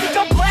react. Think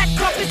I'm black,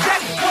 off his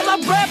back. While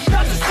I'm rap,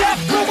 not the step,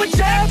 throw a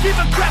jab, give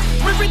a crap.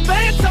 We're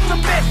advanced, I'm the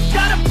man.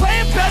 Got a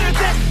plan better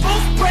than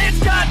most brands.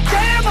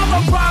 Goddamn, I'm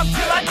a rhyme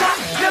till I die.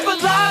 Never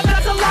lie,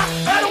 that's a lie.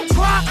 I don't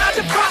try, I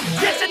defy.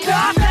 Get to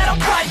die, that I'm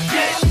right,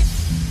 yeah.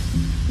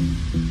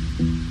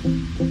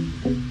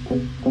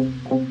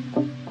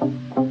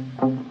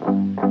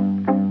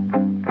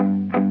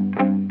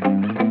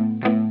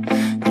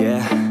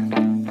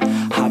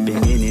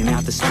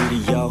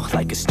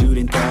 like a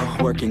student though,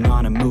 working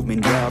on a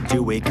movement, yeah, I'll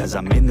do it cause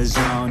I'm in the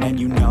zone. And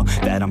you know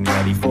that I'm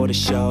ready for the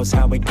shows.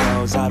 How it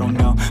goes, I don't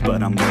know,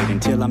 but I'm waiting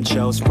till I'm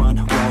chose. Front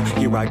row,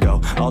 here I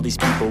go. All these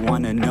people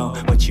wanna know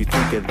what you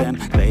think of them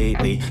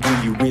lately. Do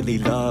you really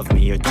love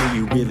me or do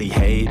you really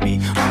hate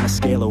me? On a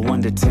scale of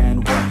 1 to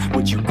 10, what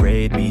would you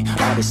grade me?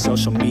 All this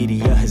social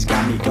media has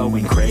got me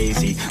going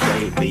crazy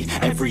lately.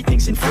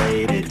 Everything's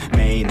inflated,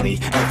 mainly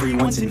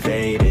everyone's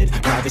invaded.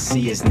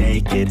 Privacy is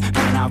naked,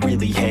 man, I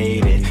really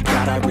hate it.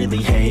 God, I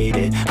really hate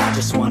it. I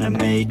just wanna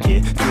make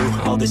it through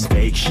all this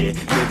fake shit.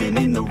 Living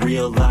in the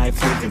real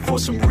life, living for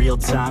some real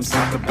times.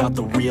 Talk about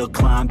the real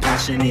climb,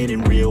 passionate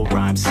in real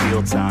rhymes.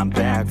 Steal time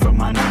back from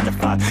my 9 to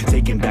 5,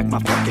 taking back my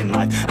fucking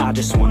life. I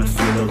just wanna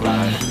feel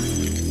alive.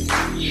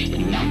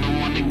 And I'm the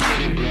one to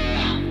get it,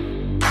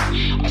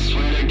 bro. I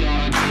swear to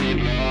God, I get it,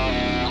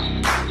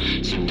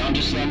 bro. So don't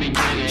just let me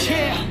get it.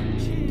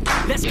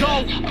 Yeah, let's go.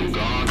 I'm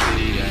gonna get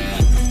it,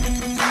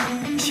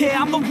 yeah.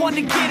 Yeah, I'm the one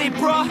to get it,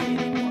 bro.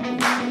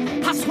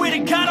 I swear to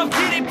God, I'll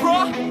get it,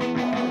 bro.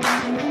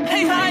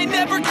 Hey, I ain't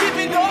never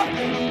giving up.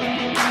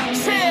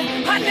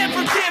 Yeah, I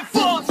never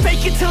give up.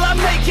 Fake it till I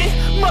make it.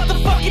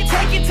 Motherfucking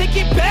take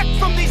it back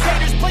from these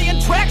haters. Playing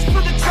tracks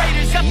for the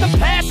traitors. Got the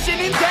passion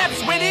in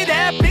depths when it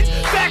happens.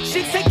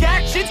 Factions take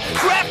actions,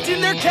 drafting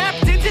their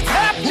captains. It's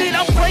happening.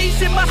 I'm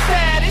raising my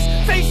status,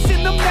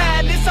 facing the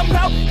madness. I'm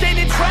out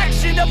gaining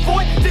traction,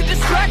 avoid the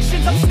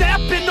distractions. I'm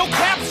snapping, no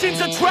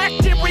captions,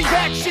 attracting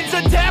reactions,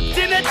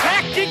 adapting,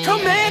 attacking,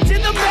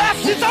 commanding the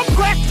masses. I'm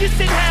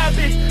practicing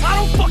habits. I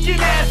don't fucking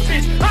ask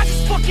bitch, I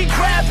just fucking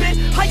grab it.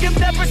 I am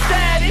never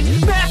static,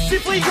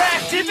 massively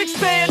active,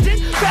 expanding,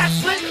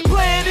 backslid,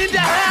 playing into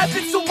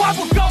habits. So I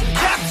will go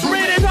capture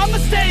it and I'ma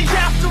stay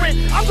after it.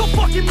 I'm gonna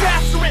fucking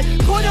master it,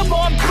 put them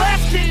on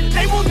blast, kid.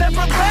 They will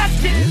never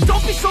last, kid.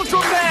 Don't be so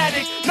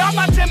dramatic, not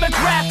my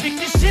demographic.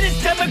 This shit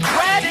is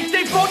democratic,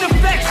 they vote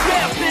neffex,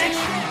 yeah, bitch.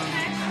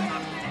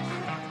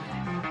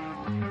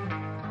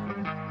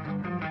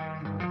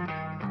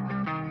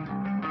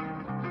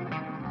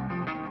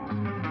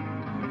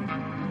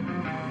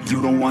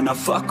 You don't wanna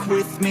fuck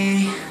with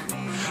me,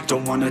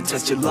 don't wanna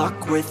test your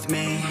luck with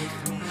me.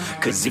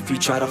 Cause if you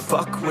try to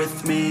fuck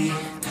with me,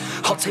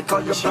 I'll take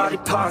all your body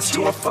parts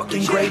to a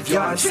fucking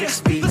graveyard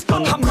 6 feet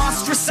under. I'm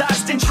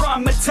ostracized and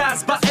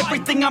traumatized by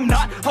everything I'm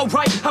not.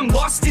 Alright, I'm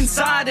lost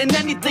inside, and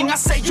anything I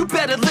say you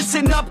better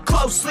listen up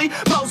closely.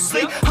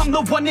 Mostly, I'm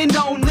the one and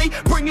only.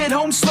 Bring it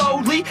home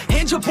slowly,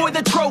 hand your boy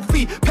the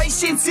trophy.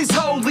 Patience is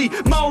holy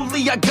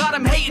moly. I got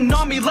him hating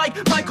on me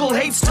like Michael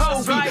hates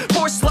Toby.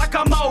 Force like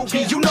I'm Obi,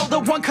 you know the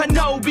one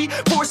Kenobi.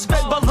 Force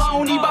fed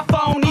baloney by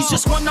phonies,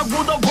 just wanna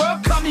rule the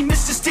world. Call me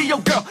Mr. Steel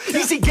Girl.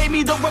 Easy gave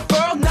me the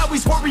referral, now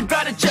he's worried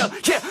about a jail.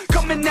 Yeah,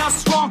 coming out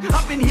strong,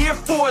 I've been here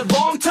for a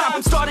long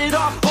time. Started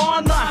off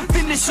online,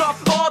 finish off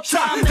all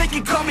time. They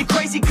can call me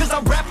crazy cause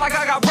I rap like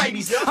I got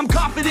rabies. I'm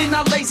confident,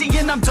 not lazy,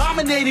 and I'm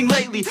dominating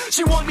lately.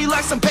 She want me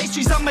like some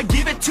pastries, I'ma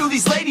give it to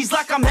these ladies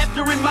like I'm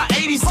Hefner in my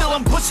 80s. Still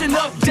I'm pushing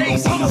up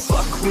daisies. Don't wanna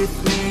fuck with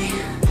me,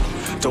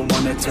 don't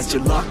wanna test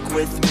your luck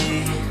with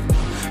me.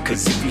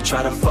 Cause if you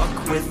try to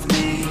fuck with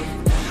me,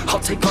 I'll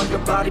take all your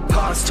body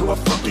parts to a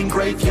fucking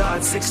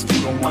graveyard 6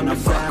 feet. Don't wanna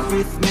fuck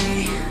with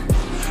me,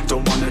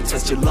 don't wanna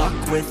test your luck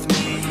with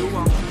me.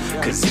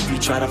 Cause if you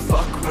try to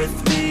fuck with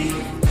me,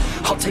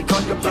 I'll take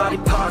all your body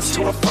parts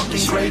to a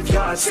fucking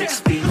graveyard 6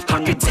 feet.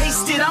 I can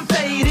taste it, I'm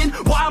fading.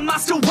 Why am I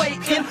still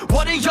waiting?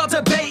 What are y'all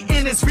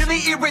debating? It's really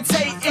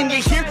irritating.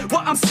 You hear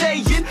what I'm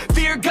saying?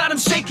 Fear got him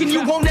shaking.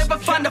 You won't ever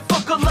find a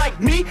fucker like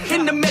me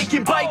in the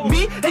making. Bite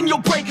me and you'll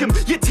break him.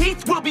 Your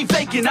teeth will be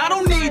vacant. I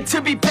don't need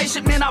to be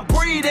patient, man. I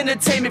breed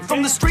entertainment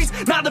from the streets,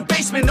 not the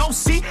basement. Oh,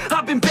 see,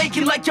 I've been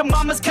baking like your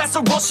mama's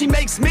casserole. She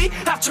makes me.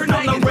 I turn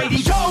on the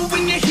radio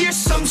when you hear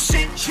some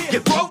shit.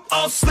 Your throat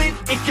all slit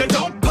if you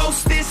don't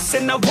post this,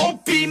 and I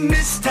won't be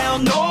missed. Hell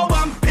no,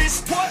 I'm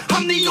pissed.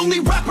 I'm the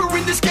only rapper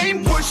in this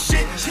game worth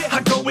shit.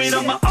 I go it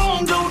on my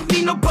own, don't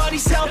need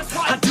nobody's help.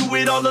 I do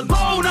it all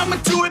alone, I'ma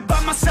do it by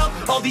myself.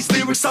 All these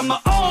lyrics on my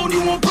own,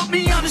 you won't put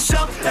me on the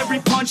shelf. Every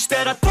punch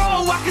that I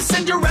throw, I can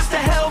send your ass to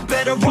hell.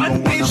 Better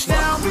run, bitch,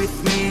 now.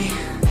 With me,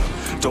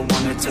 don't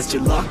wanna test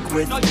your luck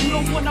with No, me. you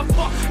don't wanna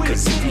fuck with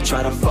Cause if you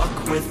try to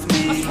fuck with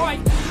me, That's right.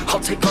 I'll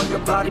take all your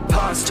body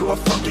parts to a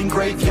fucking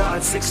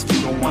graveyard 6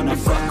 feet. Don't wanna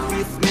fuck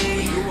with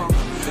me,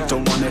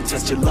 don't wanna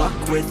test your luck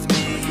with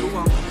me.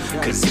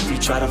 Cause if you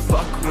try to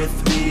fuck with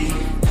me,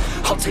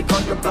 I'll take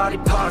all your body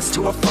parts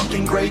to a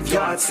fucking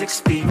graveyard 6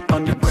 feet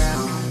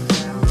underground.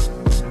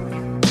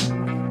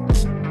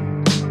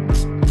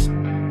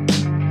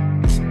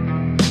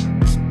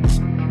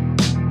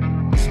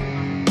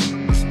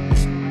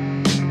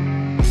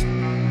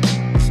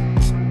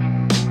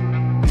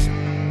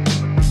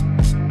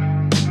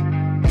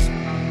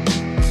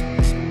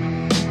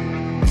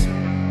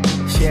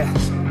 Yeah,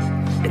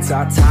 it's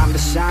our time to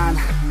shine.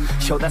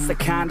 Yo, that's the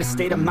kind of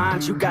state of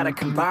mind you gotta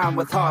combine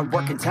with hard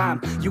work and time.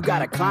 You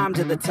gotta climb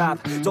to the top.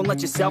 Don't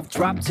let yourself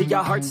drop till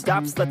your heart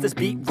stops. Let this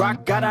beat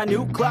rock. Got a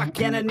new clock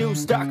and a new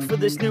stock for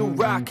this new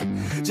rock.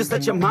 Just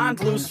let your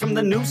mind loose from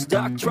the new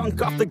stock.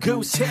 Drunk off the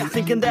goose,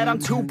 thinking that I'm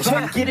too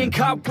black. Getting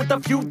caught with a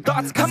few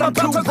thoughts cause I'm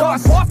too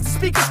lost. Off, the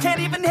speakers can't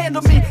even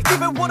handle me.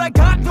 Give it what I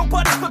got,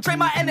 nobody's gonna drain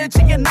my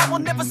energy. And I will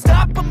never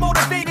stop, I'm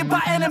motivated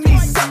by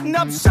enemies. Setting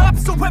up shop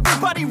so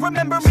everybody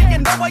remember me.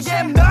 And no, I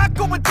am not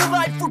going through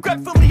life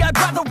regretfully. I'd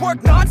rather work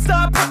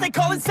non-stop, what they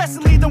call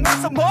incessantly, than work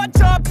some odd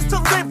job just to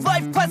live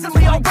life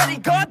pleasantly. Already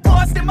got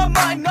lost in my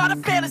mind, not a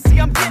fantasy,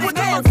 I'm getting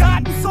it.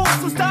 Forgotten soul,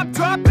 so stop,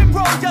 drop, and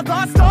roll. You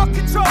lost all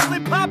control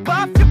and pop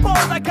off your ball.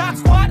 I got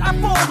squat, I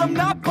fold, I'm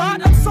not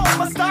bought, I'm sold.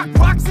 My stock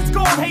rocks, it's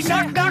gold. Hey,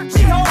 knock, knock,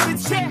 me home.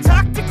 It's shit,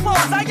 talk to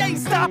close. I ain't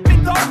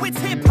stopping though, it's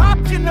hip-hop,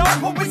 you know.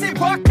 Or is it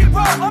rock and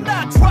roll? I'm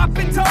not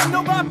dropping down,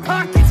 no, my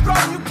pocket's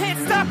grown. You can't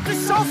stop the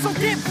show, so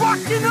get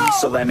rockin' on.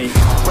 So let me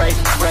break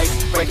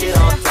it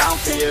all down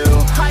for you.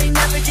 I ain't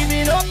never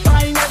giving up,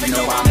 I ain't never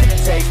giving up.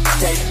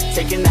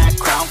 Taking that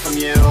crown from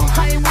you.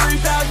 I ain't worried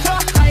about you,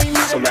 I ain't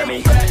never. So let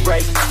me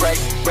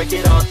break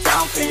it all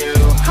down for you.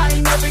 I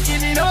ain't never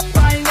giving up,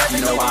 I ain't never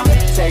giving up.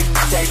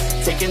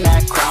 Taking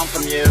that crown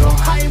from you.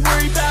 I ain't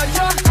worried about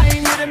you, I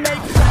ain't here to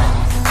make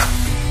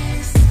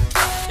friends.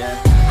 Yeah.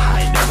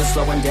 I ain't never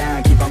slowing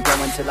down, keep on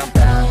going till I'm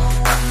down.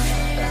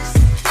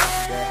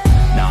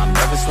 No, I'm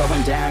never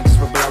slowing down, cause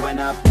we're blowing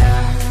up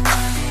now.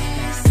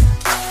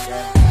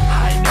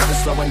 I ain't never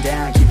slowing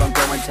down, keep on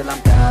going till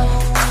I'm down.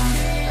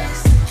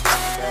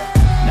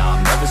 No,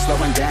 I'm never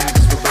slowing down,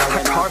 cause we're blowing up.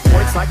 I carve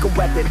words like a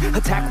weapon,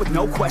 attack with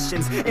no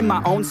questions. In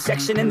my own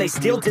section, and they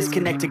still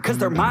disconnected, cause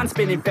their mind's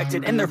been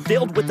infected, and they're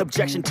filled with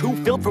objection. Too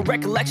filled for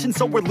recollection,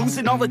 so we're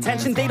losing all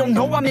attention. They don't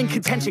know I'm in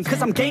contention,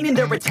 cause I'm gaining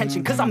their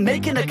attention, cause I'm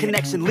making a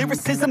connection.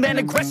 Lyricism and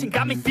aggression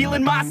got me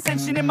feeling my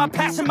ascension. In my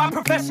passion, my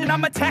profession,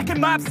 I'm attacking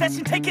my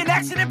obsession, taking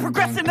action and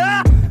progressing.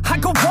 I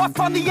go off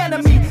on the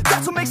enemy,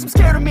 that's what makes them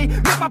scared of me.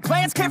 Make my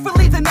plans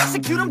carefully, then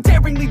execute them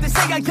daringly. They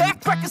say I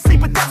act recklessly,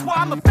 but that's why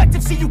I'm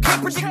effective. See, you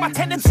can't predict my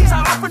tendencies,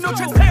 I offer no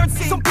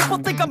transparency. Some people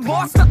think I'm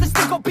lost, others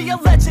think I'll be a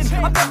legend.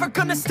 I'm never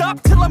gonna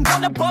stop till I'm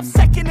one above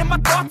second. And my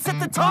thoughts at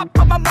the top,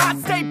 but my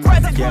mind stay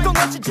present. Don't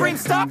let your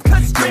dreams stop,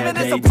 cause dreaming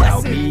is a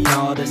blessing. They tell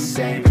me all the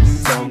same,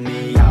 told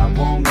me I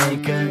won't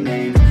make a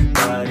name.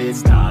 But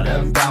it's not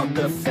about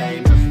the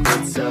fame,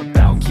 it's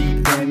about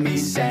keeping me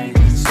sane.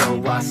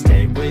 So I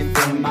stay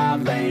within my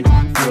lane,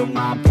 feel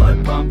my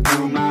blood pump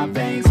through my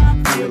veins.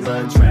 Feel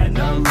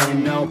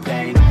adrenaline, no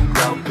pain,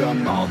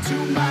 welcome all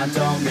to my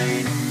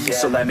domain.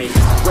 So let me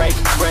break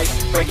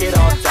it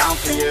all down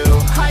for you.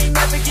 I ain't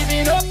never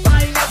giving up,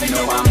 I ain't never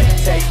giving up.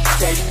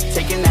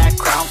 Taking that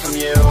crown from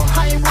you.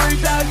 I ain't worried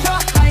about you,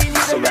 I ain't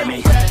never. So let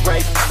me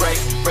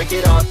break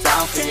it all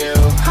down for you.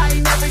 I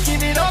ain't never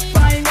giving up,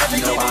 I ain't never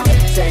giving up.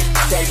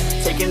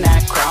 Taking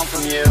that crown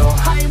from you.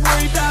 I ain't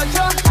worried about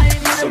you, I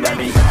ain't never. So let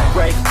me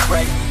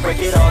break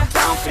it all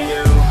down for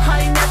you.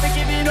 I ain't never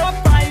giving up,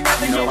 I ain't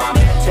never giving up.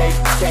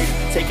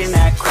 Taking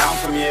that crown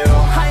from you.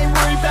 I ain't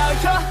worried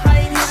about you, I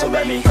ain't here So to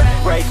let make me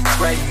friends.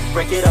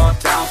 break it all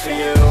down for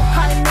you.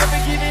 I ain't never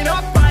giving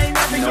up, I ain't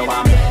never giving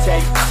I'm up.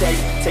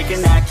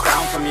 taking that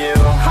crown from you.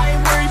 I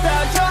ain't worried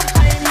about you,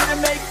 I ain't here to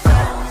make friends.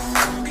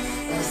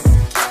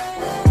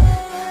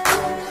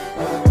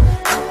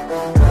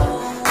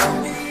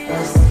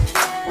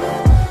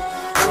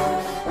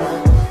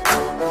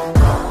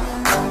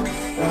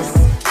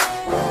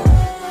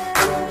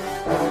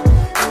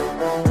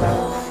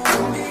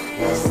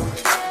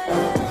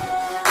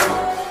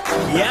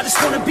 Yeah, I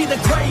just wanna be the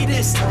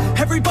greatest.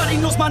 Everybody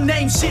knows my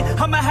name, shit.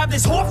 I'ma have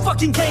this whole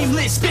fucking game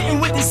list, spitting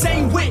with the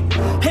same wit,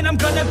 and I'm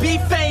gonna be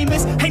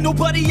famous. Ain't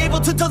nobody able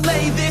to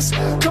delay this.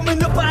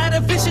 Coming up, I had a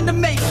vision to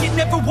make it.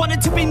 Never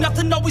wanted to be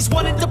nothing, always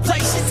wanted to play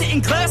shit. Sit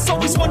in class,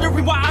 always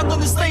wondering why I learn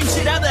the same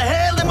shit. How the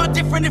hell am I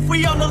different if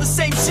we all know the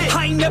same shit?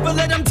 I ain't never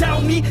let them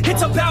doubt me,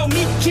 it's about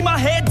me. Keep my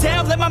head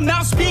down, let my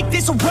mouth speak. They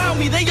surround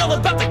me, they all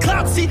about the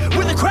clout, see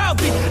where the crowd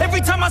be.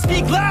 Every time I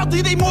speak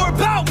loudly, they more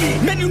about me.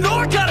 Man, you know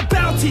I got a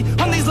bounty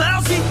on these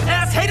lousy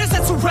ass haters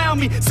that surround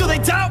me. So they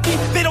doubt me,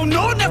 they don't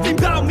know nothing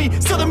about me.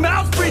 So their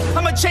mouths free,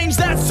 I'ma change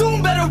that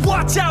soon. Better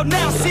watch out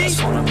now, see? I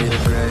just wanna be the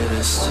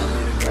greatest,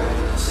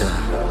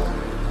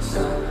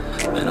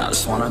 yeah. And I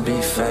just wanna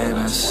be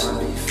famous,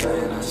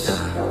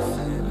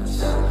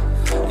 yeah.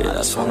 Yeah, I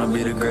just wanna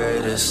be the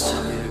greatest,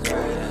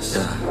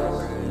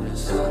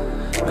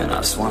 yeah. And I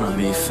just wanna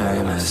be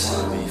famous,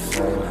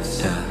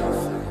 yeah.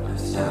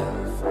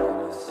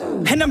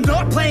 And I'm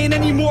not playing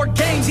any more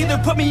games. Either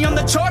put me on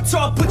the charts or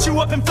I'll put you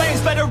up in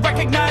flames. Better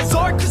recognize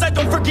art, cause I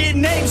don't forget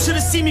names.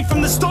 Should've seen me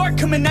from the start,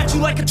 coming at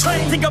you like a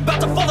train. Think I'm about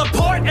to fall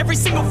apart every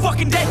single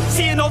fucking day.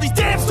 Seeing all these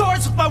damn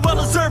stars with my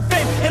well-deserved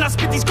fame. And I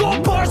spit these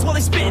gold bars while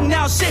they spitting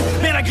out shit.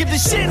 Man, I give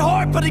this shit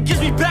hard, but it gives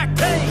me back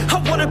pain.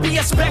 I wanna be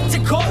a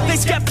spectacle, they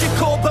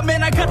skeptical. But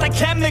man, I got that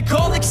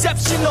chemical,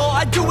 exceptional.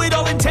 I do it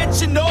all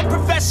intentional,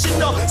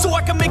 professional. So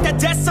I can make that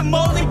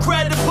decimal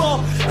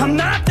incredible. I'm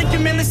not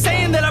thinking, man, they're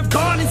saying that I've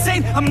gone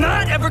insane. I'm not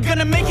not ever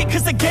gonna make it,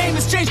 cause the game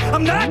has changed.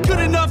 I'm not good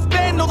enough,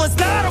 man, no that's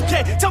not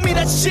okay. Tell me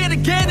that shit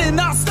again and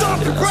I'll stop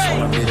the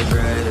brain. I just wanna be the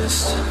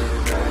greatest.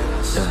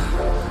 Yeah.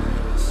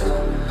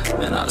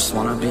 And I just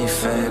wanna be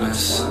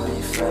famous.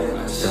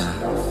 Yeah.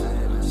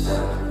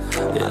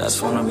 Yeah, I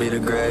just wanna be the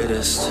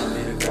greatest.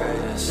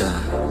 Yeah.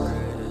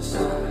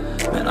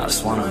 Man, I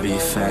just wanna be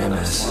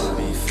famous.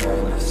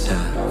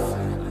 Yeah.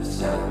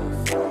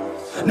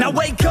 Now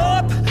wake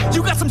up,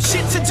 you got some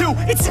shit to do.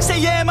 It's 6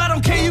 AM, I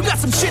don't care, you got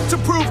some shit to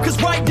prove.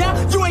 Cause right now,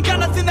 you ain't got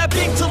nothing that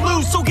big to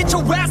lose. So get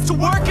your ass to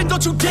work and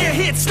don't you dare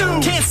hit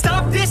snooze. Can't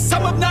stop this,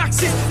 I'm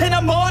obnoxious. And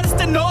I'm honest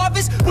and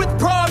novice with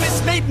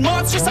promise. Made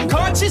monstrous, I'm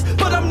conscious,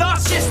 but I'm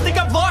nauseous. Think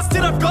I've lost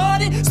it, I've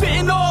got it.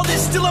 Spitting all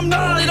this, still I'm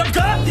not it. I've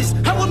got this,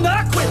 I will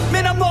not quit.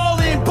 Man, I'm all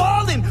in,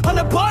 balling on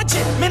a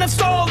budget. Man, I'm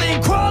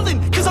stalling, crawling,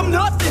 cause I'm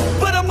nothing.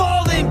 But I'm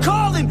all in,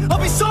 calling,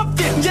 I'll be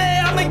something.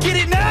 Yeah, I'ma get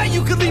it now,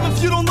 you can leave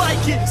if you don't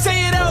like it.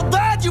 Say it out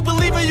loud, you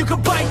believe it, you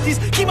can bite this.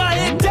 Keep my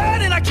head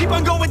down and I keep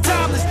on going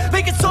timeless.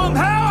 Make it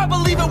somehow, I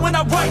believe it when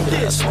I write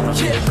this. I just wanna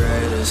be the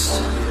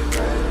greatest.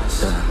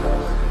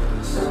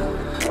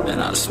 Yeah.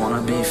 And I just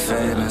wanna be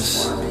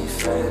famous.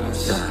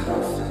 Yeah.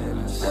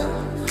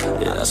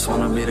 Yeah, I just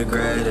wanna be the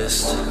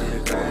greatest.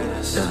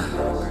 Yeah.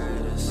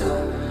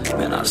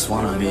 Man, I just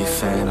wanna be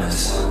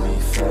famous.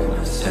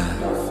 Yeah.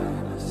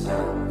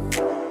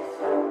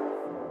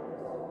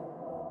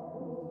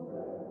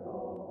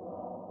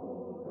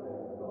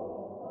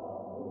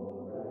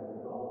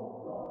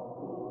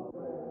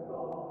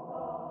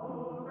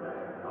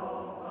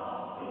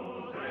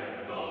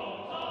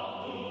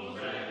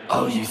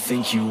 Oh, you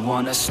think you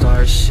wanna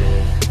start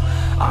shit?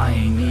 I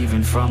ain't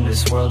even from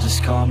this world,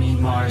 just call me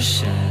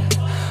Martian.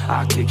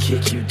 I could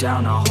kick you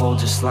down a hole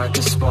just like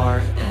a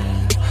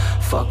Spartan.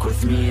 Fuck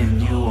with me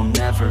and you will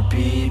never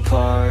be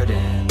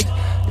pardoned.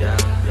 Yeah.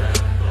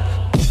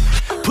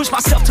 Push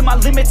myself to my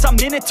limits, I'm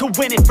in it to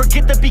win it.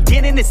 Forget the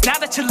beginning, it's now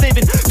that you're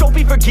living. Don't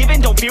be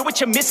forgiven, don't fear what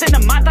you're missing. A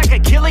mind like a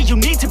killer, you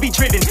need to be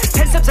driven.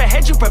 10 steps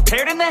ahead, you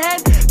prepared in the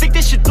head? Think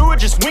this shit through or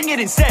just wing it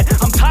instead?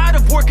 I'm tired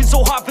of working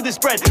so hard for this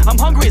bread. I'm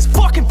hungry as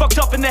fucking fucked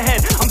up in the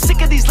head. I'm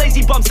sick of these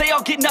lazy bums, they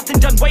all get nothing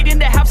done. Waiting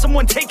to have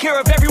someone take care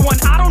of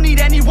everyone. I don't need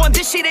anyone,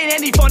 this shit ain't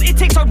any fun. It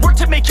takes hard work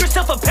to make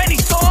yourself a penny,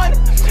 son.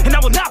 And I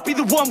will not be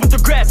the one with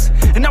regrets.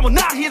 And I will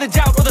not hear the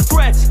doubt or the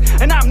threats.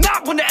 And I'm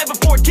not one to ever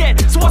forget.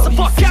 So watch the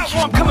fuck out or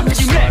I'm coming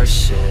for you next.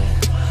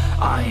 Shit.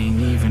 I ain't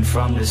even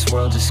from this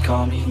world, just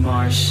call me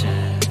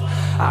Martian.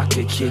 I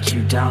could kick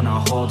you down a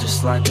hole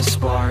just like a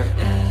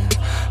Spartan.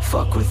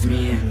 Fuck with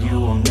me and you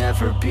will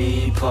never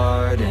be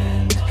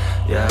pardoned.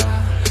 Yeah.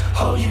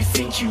 Oh, you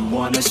think you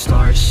wanna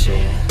start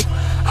shit?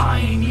 I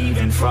ain't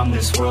even from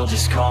this world,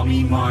 just call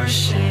me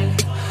Martian.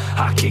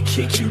 I could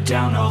kick you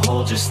down a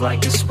hole just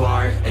like a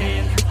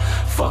Spartan.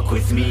 Fuck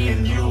with me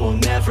and you will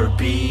never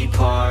be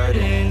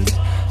pardoned.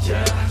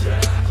 Yeah.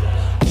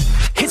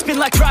 It's been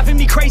like driving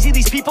me crazy,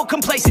 these people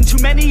complacent. Too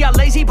many are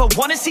lazy but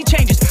wanna see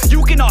changes.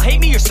 You can all hate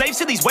me, you're slaves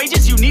to these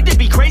wages. You need to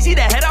be crazy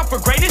to head out for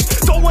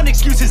greatest. Don't want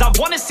excuses, I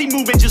wanna see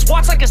movement. Just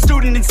watch like a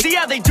student and see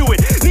how they do it.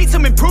 Need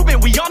some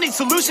improvement, we all need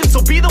solutions.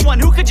 So be the one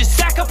who could just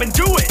sack up and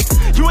do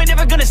it. You ain't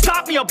never gonna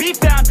stop me, I'll be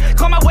found.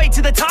 Climb my way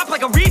to the top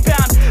like a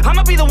rebound.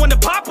 I'ma be the one to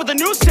pop with a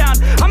new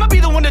sound. I'ma be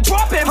the one to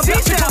drop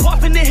MCs down. I'm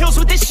up in the hills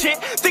with this shit.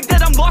 Think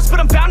that I'm lost but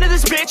I'm bound to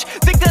this bitch.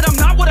 Think that I'm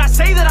not what I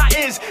say that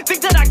I is.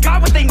 Think that I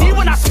got what they need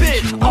when I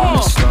spit.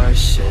 Start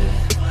shit.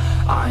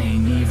 I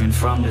ain't even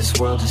from this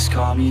world, just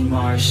call me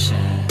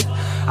Martian.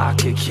 I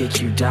could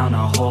kick you down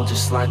a hole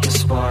just like a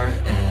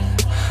Spartan.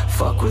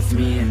 Fuck with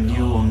me and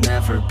you will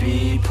never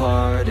be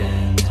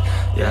pardoned.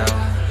 Yeah.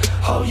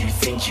 Oh, you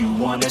think you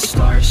wanna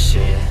start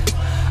shit?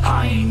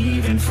 I ain't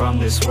even from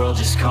this world,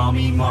 just call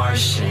me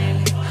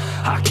Martian.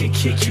 I could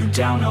kick you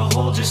down a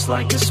hole just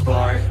like a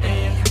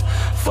Spartan.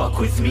 Fuck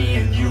with me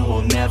and you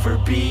will never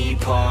be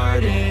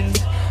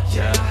pardoned.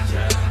 Yeah.